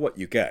 But now what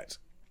you get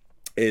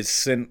is,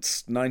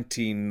 since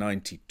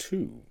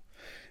 1992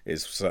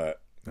 is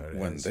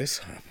when this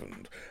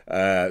happened.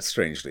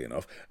 Strangely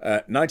enough,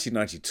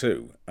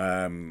 1992,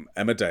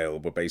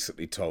 Emmerdale were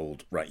basically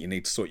told, right, you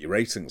need to sort your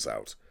ratings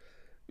out.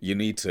 You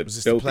need to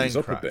build these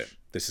up a bit.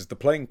 This is the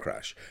plane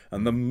crash.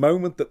 And the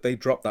moment that they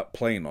dropped that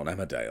plane on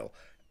Emmerdale,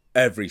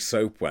 every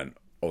soap went,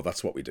 oh,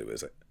 that's what we do,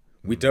 is it?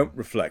 We don't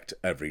reflect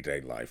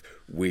everyday life.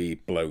 We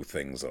blow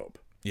things up.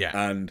 Yeah.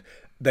 And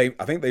I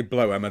think they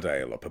blow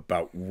Emmerdale up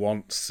about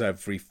once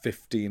every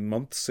 15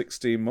 months,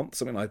 16 months,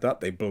 something like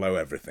that. They blow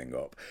everything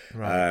up.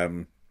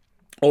 Right.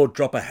 Or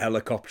drop a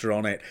helicopter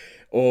on it.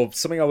 Or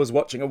something I was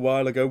watching a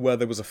while ago where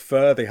there was a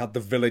fair, they had the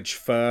village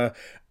fair,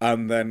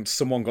 and then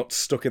someone got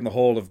stuck in the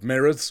Hall of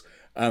Mirrors,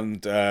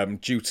 and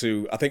due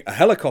to, I think, a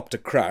helicopter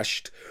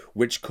crashed,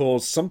 which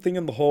caused something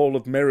in the Hall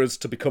of Mirrors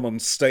to become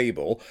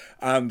unstable,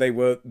 and they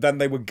were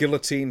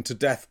guillotined to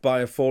death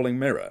by a falling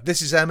mirror.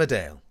 This is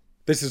Emmerdale.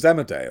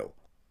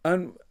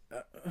 And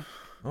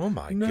oh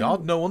my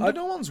God, no wonder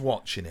no one's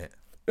watching it.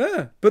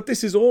 Yeah, but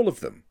this is all of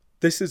them.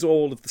 This is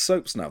all of the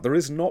soaps now. There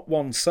is not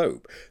one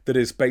soap that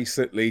is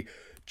basically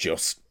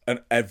just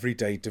an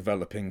everyday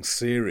developing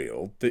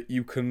serial that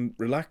you can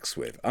relax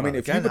with. I mean,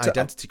 if you were to,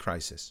 identity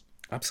crisis.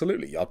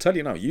 Absolutely. I'll tell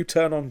you now, you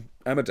turn on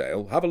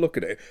Emmerdale, have a look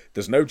at it.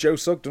 There's no Joe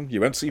Sugden.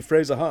 You won't see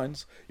Fraser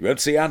Hines. You won't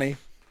see Annie.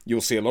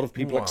 You'll see a lot of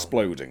people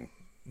exploding.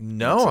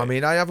 No, I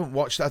mean, I haven't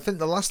watched it. I think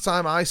the last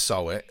time I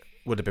saw it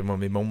would have been when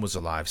my mum was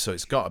alive, so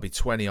it's got to be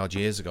 20-odd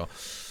years ago.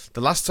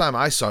 The last time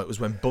I saw it was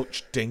when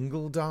Butch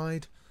Dingle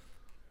died.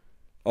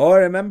 Oh, I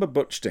remember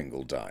Butch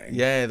Dingle dying.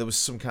 Yeah, there was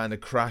some kind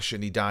of crash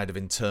and he died of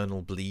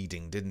internal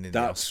bleeding, didn't he?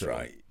 That's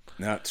right.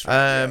 That's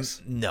right.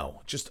 Yes.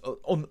 No, just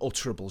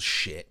unutterable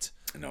shit.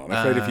 No, I'm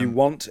afraid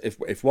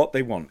if what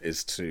they want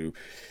is to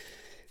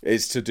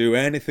do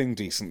anything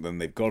decent, then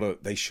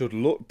they should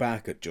look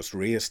back at just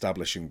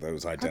re-establishing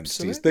those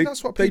identities. Absolutely.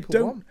 That's what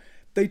people want.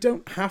 They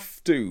don't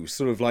have to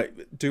sort of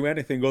like do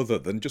anything other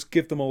than just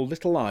give them all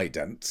little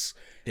idents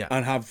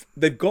and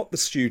they've got the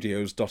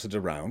studios dotted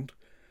around.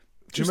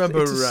 Do you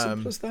remember it's as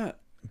simple as that.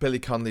 Billy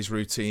Connolly's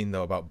routine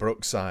though about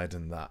Brookside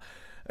and that?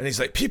 And he's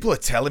like, people are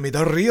telling me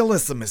the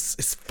realism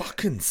is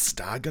fucking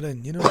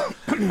staggering, you know?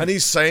 And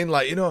he's saying,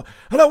 like, you know,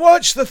 and I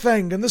watched the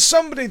thing and there's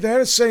somebody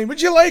there saying,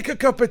 would you like a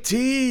cup of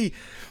tea?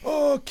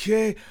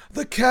 Okay,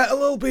 the kettle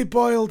will be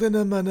boiled in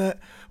a minute.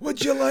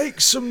 Would you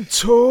like some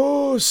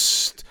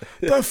toast?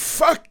 The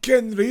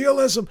fucking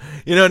realism.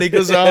 You know, and he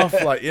goes off,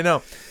 like, you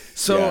know.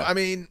 So, I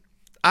mean,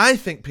 I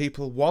think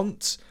people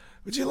want,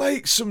 would you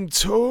like some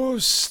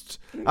toast?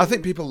 I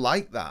think people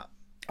like that.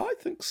 I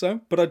think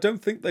so, but I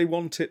don't think they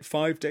want it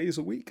 5 days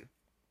a week.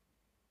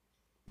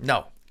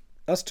 No.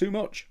 That's too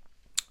much.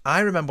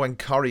 I remember when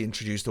Corrie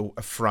introduced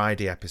a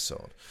Friday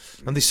episode,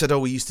 and they said, "Oh,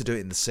 we used to do it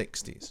in the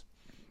 '60s,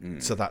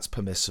 so that's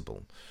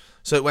permissible."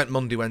 So it went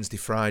Monday, Wednesday,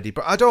 Friday.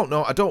 But I don't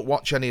know. I don't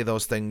watch any of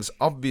those things.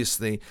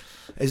 Obviously,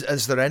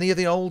 is there any of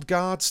the old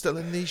guard still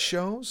in these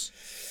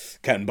shows?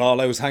 Ken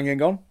Barlow's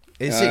hanging on.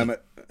 Is he?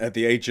 At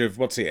the age of,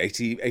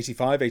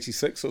 85,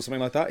 86 or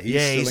something like that?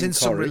 He's in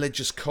some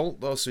religious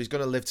cult, though, so he's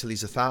going to live till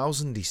he's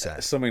 1,000, he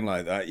said. Something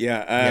like that,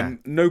 yeah.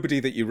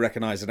 Nobody that you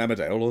recognise in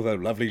Emmerdale, although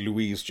lovely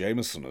Louise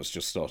Jameson has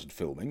just started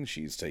filming.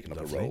 She's taken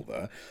up a role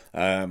there.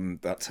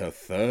 That's her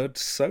third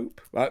soap.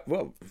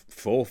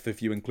 Fourth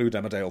if you include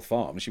Emmerdale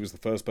Farm. She was the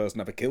first person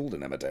ever killed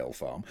in Emmerdale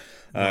Farm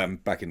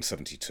back in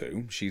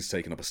 1972. She's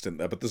taken up a stint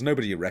there, but there's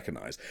nobody you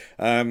recognise.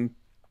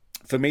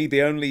 For me,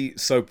 the only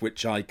soap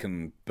which I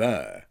can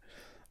bear,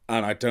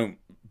 and I don't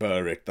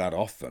bear it that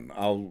often,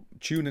 I'll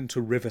tune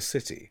into River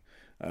City,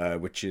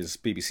 which is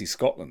BBC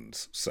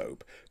Scotland's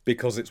soap,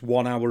 because it's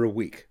 1 hour a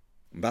week.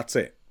 That's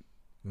it.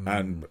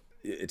 And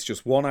it's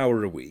just 1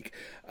 hour a week.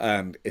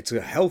 And it's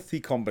a healthy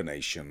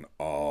combination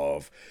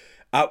of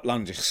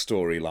outlandish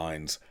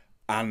storylines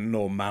and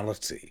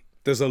normality.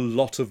 There's a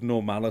lot of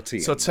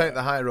normality. So Take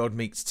the High Road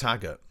meets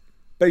Taggart.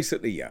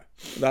 Basically, yeah.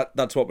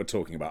 That's what we're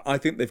talking about. I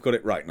think they've got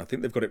it right, and I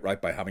think they've got it right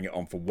by having it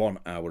on for 1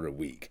 hour a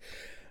week.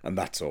 And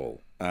that's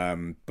all.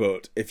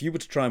 But if you were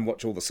to try and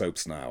watch all the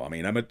soaps now, I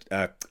mean,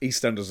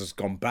 EastEnders has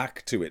gone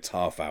back to its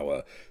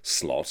half-hour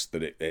slot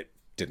that it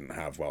didn't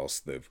have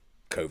whilst the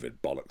COVID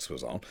bollocks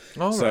was on.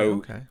 Oh, so right,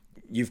 okay.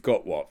 You've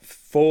got,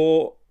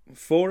 four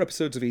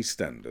episodes of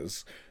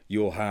EastEnders,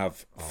 you'll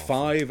have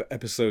 5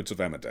 episodes of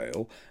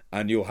Emmerdale,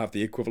 and you'll have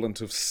the equivalent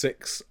of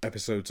 6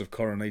 episodes of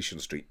Coronation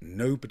Street.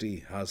 Nobody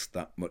has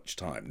that much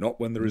time. Not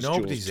when there is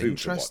Nobody's Jaws 2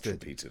 interested. to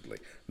watch repeatedly.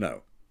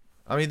 No.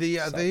 I mean,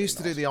 they used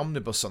to do the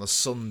omnibus on a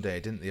Sunday,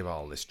 didn't they, of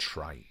all this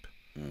tripe?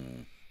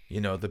 You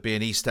know, there'd be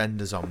an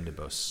EastEnders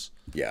omnibus.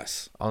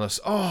 Yes.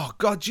 Oh,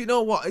 God, you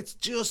know what? It's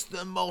just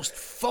the most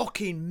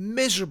fucking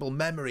miserable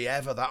memory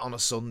ever, that on a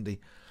Sunday.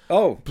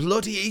 Oh.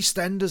 Bloody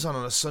EastEnders on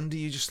a Sunday,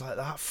 you just like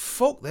that.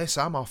 Fuck this,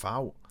 I'm off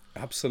out.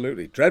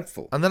 Absolutely.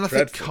 Dreadful. And then I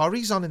think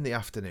Corrie's on in the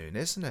afternoon,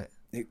 isn't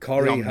it?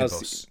 Corrie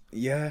has...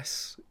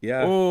 Yes.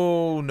 Yeah.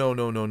 Oh, no.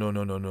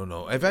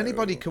 If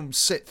anybody can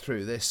sit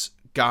through this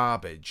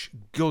garbage,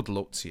 good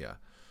luck to you.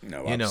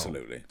 No,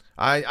 absolutely.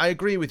 I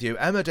agree with you.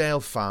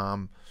 Emmerdale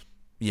Farm,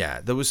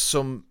 yeah, there was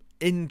some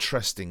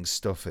interesting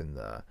stuff in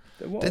there.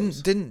 There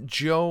was. Didn't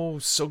Joe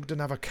Sugden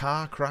have a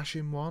car crash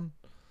in one?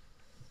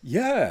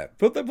 Yeah,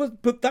 but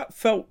that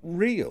felt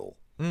real.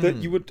 That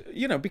you would,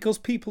 because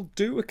people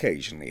do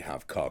occasionally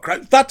have car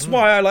crashes. That's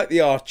why I like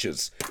The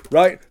Archers,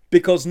 right?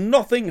 Because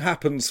nothing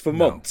happens for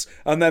months.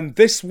 And then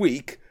this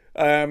week,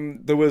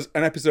 there was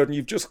an episode, and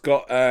you've just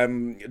got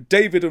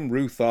David and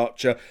Ruth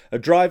Archer are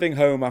driving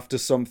home after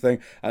something,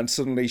 and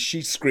suddenly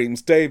she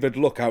screams, "David,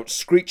 look out,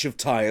 screech of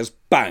tyres,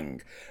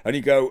 bang." And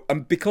you go,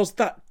 and because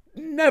that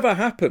never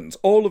happens,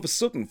 all of a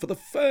sudden, for the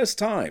first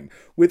time,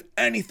 with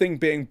anything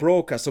being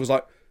broadcast, I was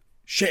like,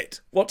 shit,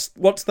 what's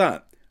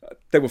that?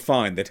 They were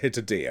fine. They'd hit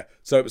a deer,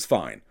 so it was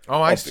fine.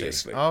 Oh, I obviously.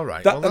 see. All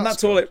right, and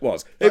that's all it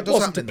was. It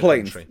wasn't a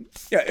plane.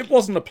 Yeah, it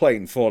wasn't a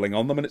plane falling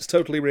on them, and it's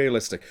totally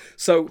realistic.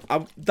 So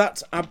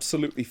that's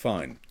absolutely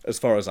fine as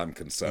far as I'm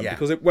concerned,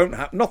 because it won't.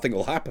 Nothing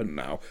will happen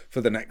now for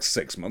the next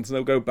 6 months, and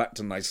they'll go back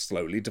to nice,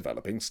 slowly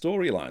developing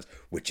storylines,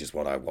 which is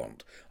what I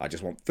want. I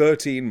just want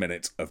 13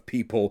 minutes of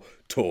people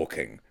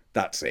talking.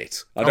 That's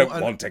it. I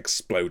don't want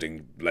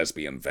exploding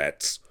lesbian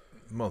vets.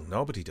 Well,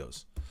 nobody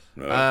does.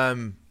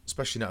 No.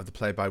 Especially now they're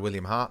played by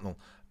William Hartnell.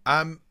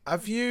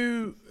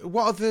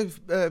 What are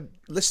the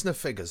listener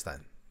figures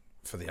then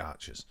for The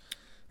Archers?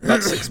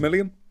 About 6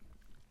 million.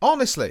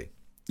 Honestly?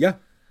 Yeah.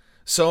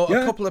 So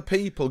a couple of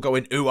people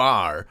going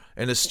ooh-ah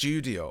in a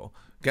studio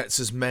gets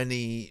as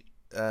many...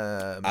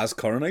 as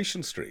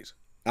Coronation Street.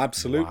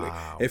 Absolutely.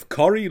 Wow. If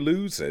Corrie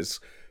loses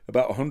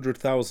about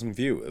 100,000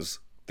 viewers,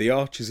 The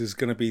Archers is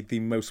going to be the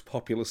most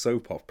popular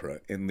soap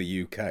opera in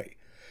the UK.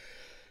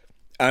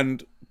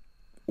 And...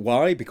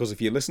 why? Because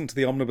if you listen to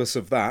the omnibus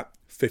of that,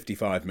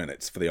 55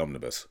 minutes for the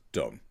omnibus.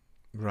 Done.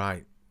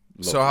 Right.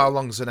 Lovely. So how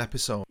long's an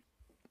episode?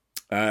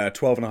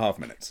 12 and a half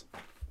minutes.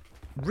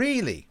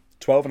 Really?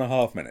 12 and a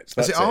half minutes.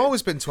 Has it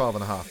always been 12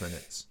 and a half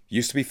minutes?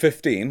 Used to be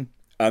 15,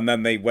 and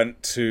then they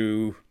went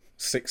to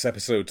 6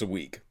 episodes a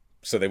week.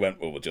 So they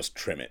went, well, we'll just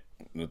trim it.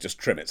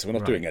 So we're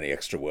not doing any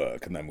extra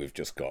work, and then we've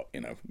just got,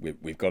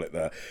 we've got it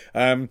there.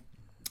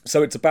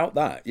 So it's about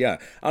that, yeah.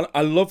 And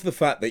I love the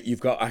fact that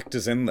you've got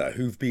actors in there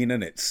who've been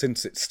in it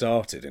since it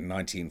started in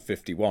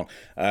 1951.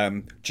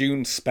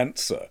 June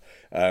Spencer,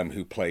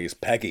 who plays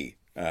Peggy,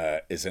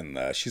 is in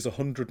there. She's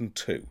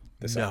 102,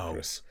 this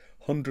actress.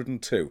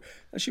 102.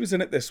 And she was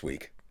in it this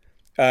week.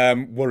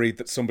 Worried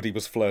that somebody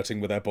was flirting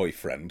with her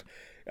boyfriend,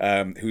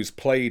 who's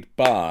played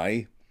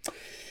by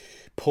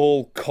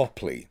Paul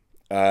Copley.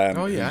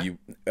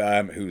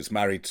 Who's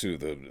married to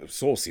the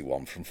saucy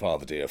one from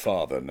Father Dear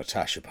Father,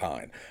 Natasha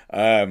Pine.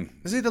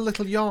 Is he the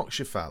little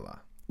Yorkshire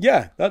fella?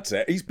 Yeah, that's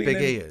it. He's been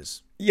big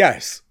ears.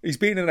 Yes, he's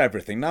been in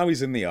everything. Now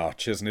he's in The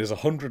Archers, and his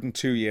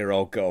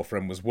 102-year-old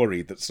girlfriend was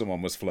worried that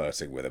someone was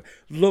flirting with him.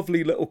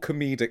 Lovely little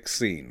comedic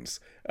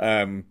scenes,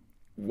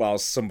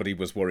 whilst somebody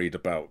was worried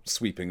about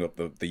sweeping up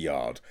the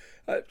yard.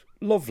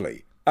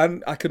 Lovely.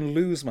 And I can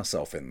lose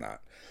myself in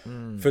that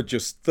for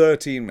just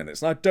 13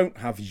 minutes. And I don't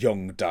have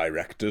young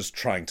directors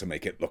trying to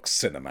make it look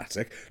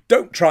cinematic.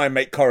 Don't try and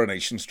make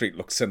Coronation Street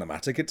look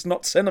cinematic. It's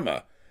not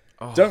cinema.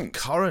 Oh, Don't.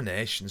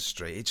 Coronation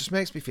Street. It just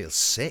makes me feel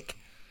sick.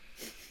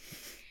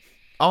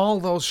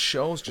 All those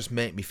shows just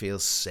make me feel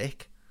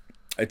sick.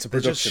 It's a They're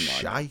production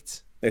just line.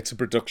 shite. It's a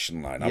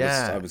production line.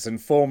 Yeah. I was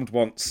informed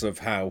once of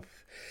how...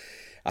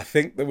 I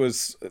think there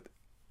was...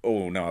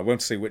 Oh, no, I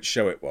won't say which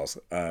show it was.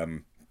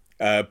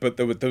 But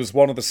there was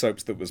one of the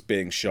soaps that was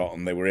being shot,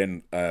 and they were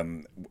in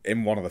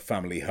one of the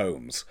family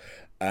homes,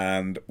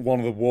 and one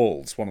of the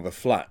walls, one of the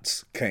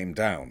flats, came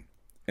down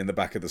in the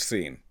back of the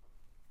scene.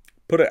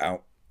 Put it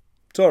out.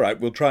 It's all right.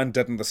 We'll try and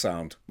deaden the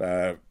sound.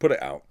 Put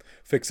it out.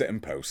 Fix it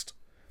in post.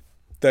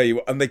 There you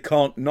are. And they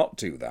can't not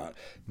do that,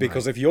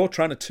 because if you're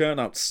trying to churn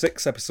out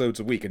 6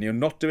 episodes a week and you're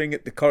not doing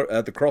it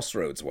the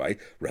Crossroads way,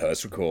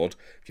 rehearse, record,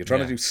 if you're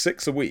trying to do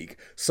 6 a week,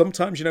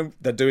 sometimes,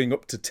 they're doing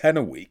up to 10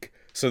 a week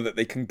so that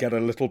they can get a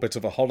little bit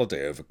of a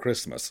holiday over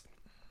Christmas.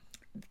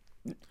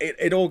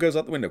 It all goes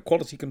out the window.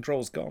 Quality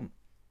control's gone.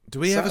 Do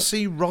we ever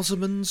see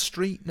Rosamund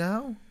Street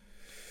now?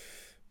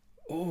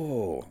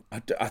 Oh,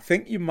 I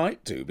think you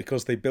might do,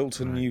 because they built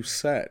a new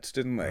set,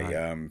 didn't they?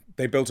 Right.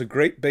 They built a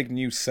great big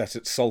new set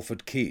at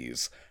Salford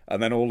Quays,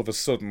 and then all of a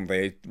sudden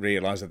they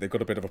realised that they've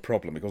got a bit of a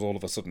problem, because all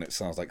of a sudden it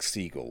sounds like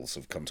seagulls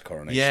have come to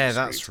Coronation Street. Yeah,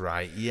 that's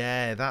right.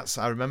 Yeah,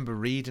 I remember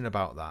reading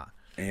about that.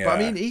 Yeah. But I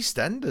mean,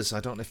 EastEnders,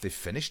 I don't know if they've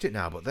finished it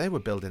now, but they were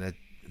building a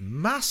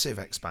massive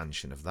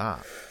expansion of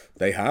that.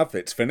 They have.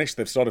 It's finished.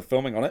 They've started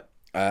filming on it.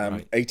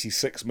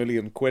 86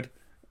 million quid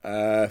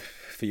for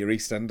your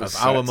EastEnders of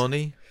set. Our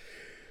money.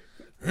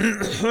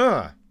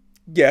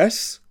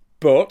 Yes,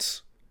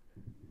 but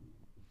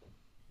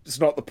it's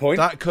not the point.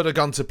 That could have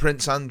gone to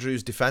Prince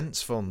Andrew's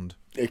Defence Fund.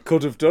 It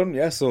could have done,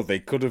 yes, or they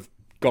could have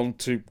gone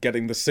to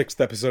getting the 6th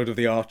episode of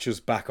The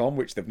Archers back on,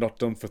 which they've not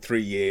done for 3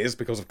 years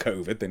because of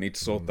COVID. They need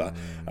to sort that.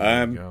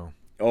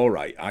 All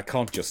right, I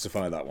can't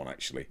justify that one,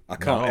 actually. I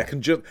can't.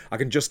 No. I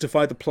can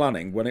justify the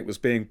planning. When it was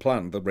being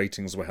planned, the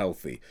ratings were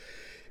healthy.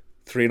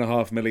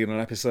 3.5 million an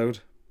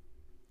episode.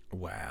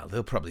 Well,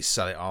 they'll probably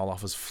sell it all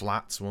off as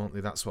flats, won't they?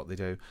 That's what they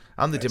do.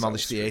 And they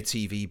demolished the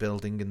ATV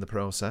building in the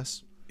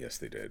process. Yes,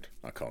 they did.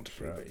 I can't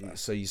approve of that.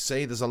 So you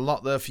see, there's a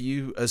lot there for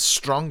you as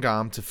Strong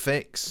Arm to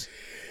fix.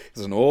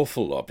 There's an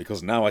awful lot,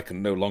 because now I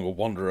can no longer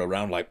wander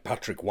around like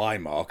Patrick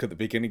Wymark at the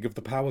beginning of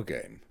the Power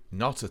game.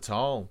 Not at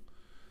all.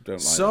 Don't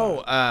like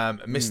so,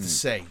 that. Mr.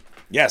 C.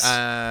 Yes.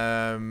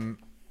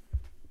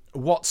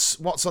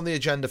 What's on the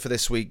agenda for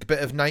this week? Bit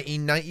of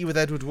 1990 with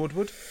Edward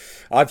Woodward?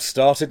 I've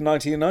started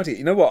 1990.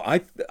 You know what?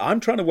 I'm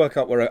trying to work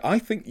out where I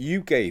think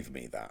you gave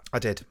me that. I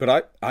did.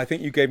 But I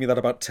think you gave me that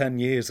about 10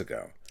 years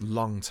ago.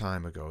 Long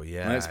time ago,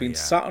 yeah. And it's been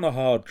sat on a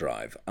hard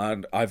drive,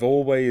 and I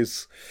love my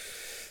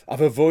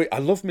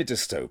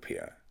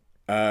dystopia.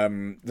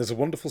 There's a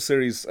wonderful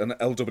series, an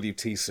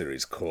LWT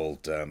series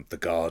called The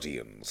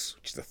Guardians,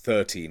 which is a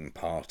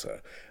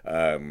 13-parter,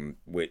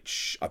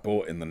 which I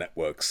bought in the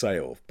network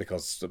sale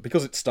because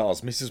it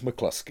stars Mrs.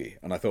 McCluskey,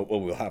 and I thought, well,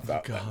 we'll have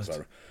that.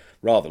 I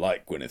rather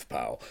like Gwyneth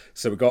Powell,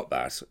 so we got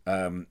that,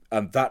 and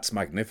that's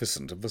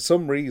magnificent. And for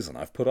some reason,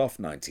 I've put off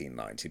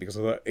 1990 because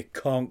I thought it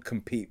can't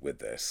compete with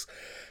this.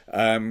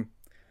 I'm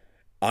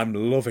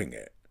loving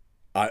it.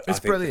 It's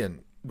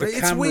brilliant.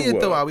 It's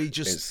weird though how he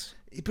just.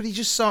 But he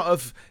just sort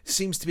of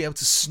seems to be able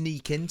to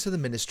sneak into the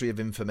Ministry of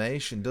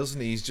Information,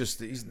 doesn't he? He's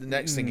the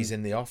next thing he's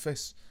in the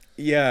office.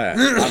 Yeah.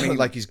 I mean,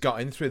 like he's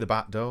got in through the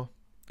back door.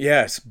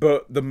 Yes,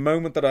 but the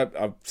moment that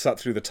I sat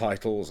through the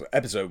titles,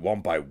 episode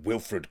 1 by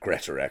Wilfred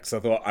Greatorex, I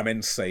thought, I'm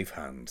in safe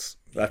hands.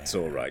 That's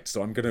all right.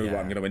 So I'm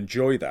gonna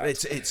enjoy that.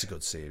 It's a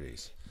good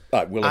series.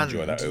 I will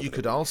enjoy that. You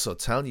could also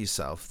tell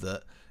yourself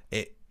that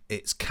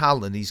it's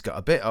Cal, and he's got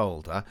a bit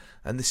older,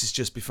 and this is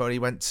just before he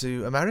went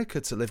to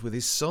America to live with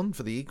his son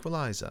for The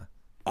Equalizer.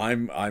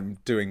 I'm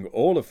doing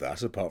all of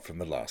that apart from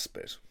the last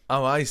bit.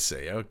 Oh, I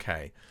see.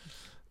 Okay.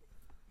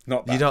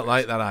 Not that you don't bit.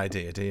 like that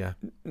idea, do you?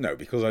 No,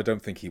 because I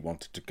don't think he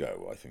wanted to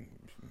go. I think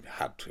he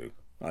had to.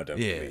 I don't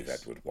believe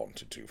Edward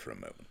wanted to for a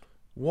moment.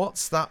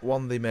 What's that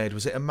one they made?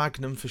 Was it a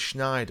Magnum for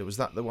Schneider? Was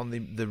that the one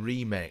the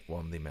remake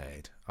one they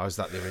made? Or was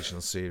that the original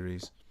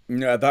series?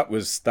 No, that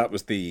was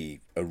the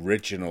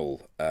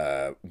original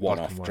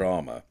one-off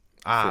drama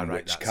from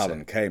which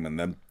Callan came, and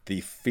then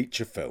the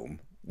feature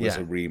film was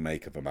a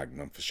remake of a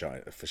Magnum for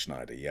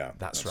Schneider. Yeah,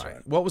 that's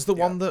right. What was the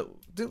one that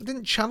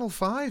didn't Channel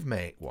 5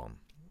 make one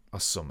or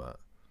something?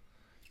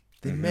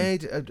 They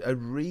made a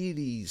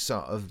really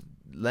sort of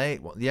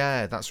late one.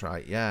 Yeah, that's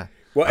right. Yeah.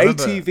 Well,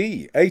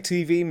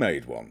 ATV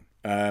made one.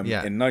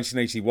 In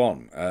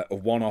 1981, a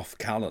one-off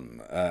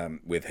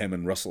Callan with him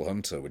and Russell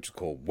Hunter, which is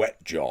called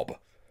Wet Job.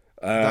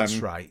 That's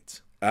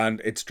right.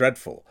 And it's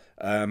dreadful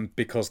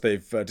because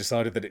they've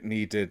decided that it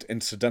needed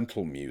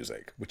incidental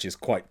music, which is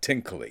quite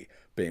tinkly,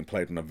 being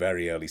played on a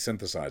very early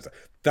synthesizer.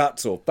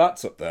 That's all.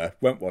 That's up there.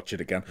 Won't watch it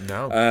again.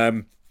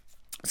 No.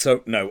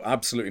 So, no,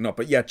 absolutely not.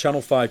 But yeah,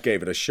 Channel 5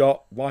 gave it a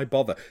shot. Why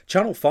bother?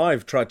 Channel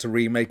 5 tried to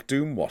remake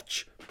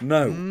Doomwatch.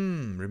 No.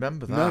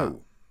 Remember that.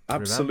 No.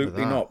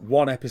 Absolutely not.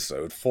 One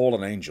episode,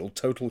 Fallen Angel,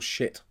 total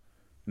shit.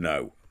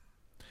 No.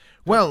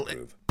 Well,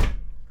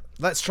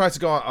 let's try to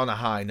go on a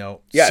high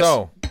note. Yes.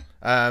 So,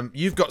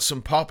 you've got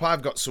some pop,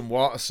 I've got some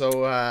water,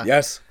 so...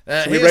 yes.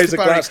 Shall we raise a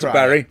glass to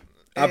Barry?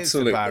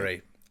 Absolutely.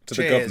 Barry. To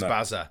the Cheers,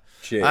 governor. Bazza.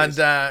 Cheers.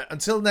 And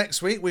until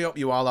next week, we hope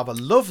you all have a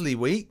lovely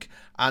week.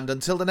 And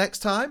until the next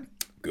time...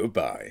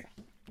 Goodbye.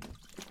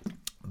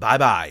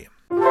 Bye-bye.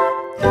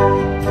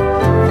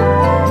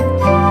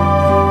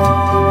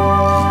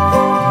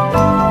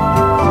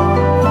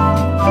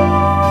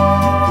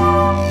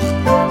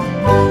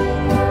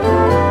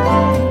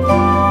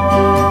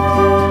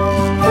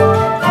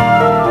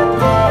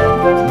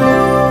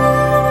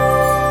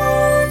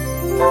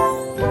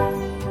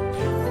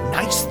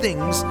 Nice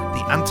Things,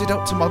 The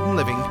Antidote to Modern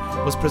Living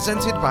was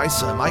presented by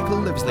Sir Michael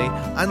Livesley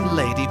and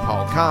Lady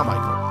Paul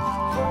Carmichael.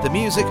 The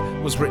music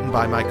was written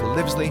by Michael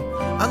Livesley,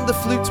 and the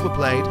flutes were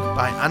played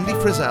by Andy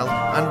Frizzell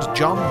and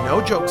John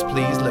No Jokes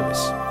Please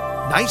Lewis.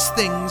 Nice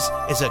Things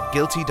is a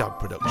Guilty Dog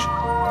production.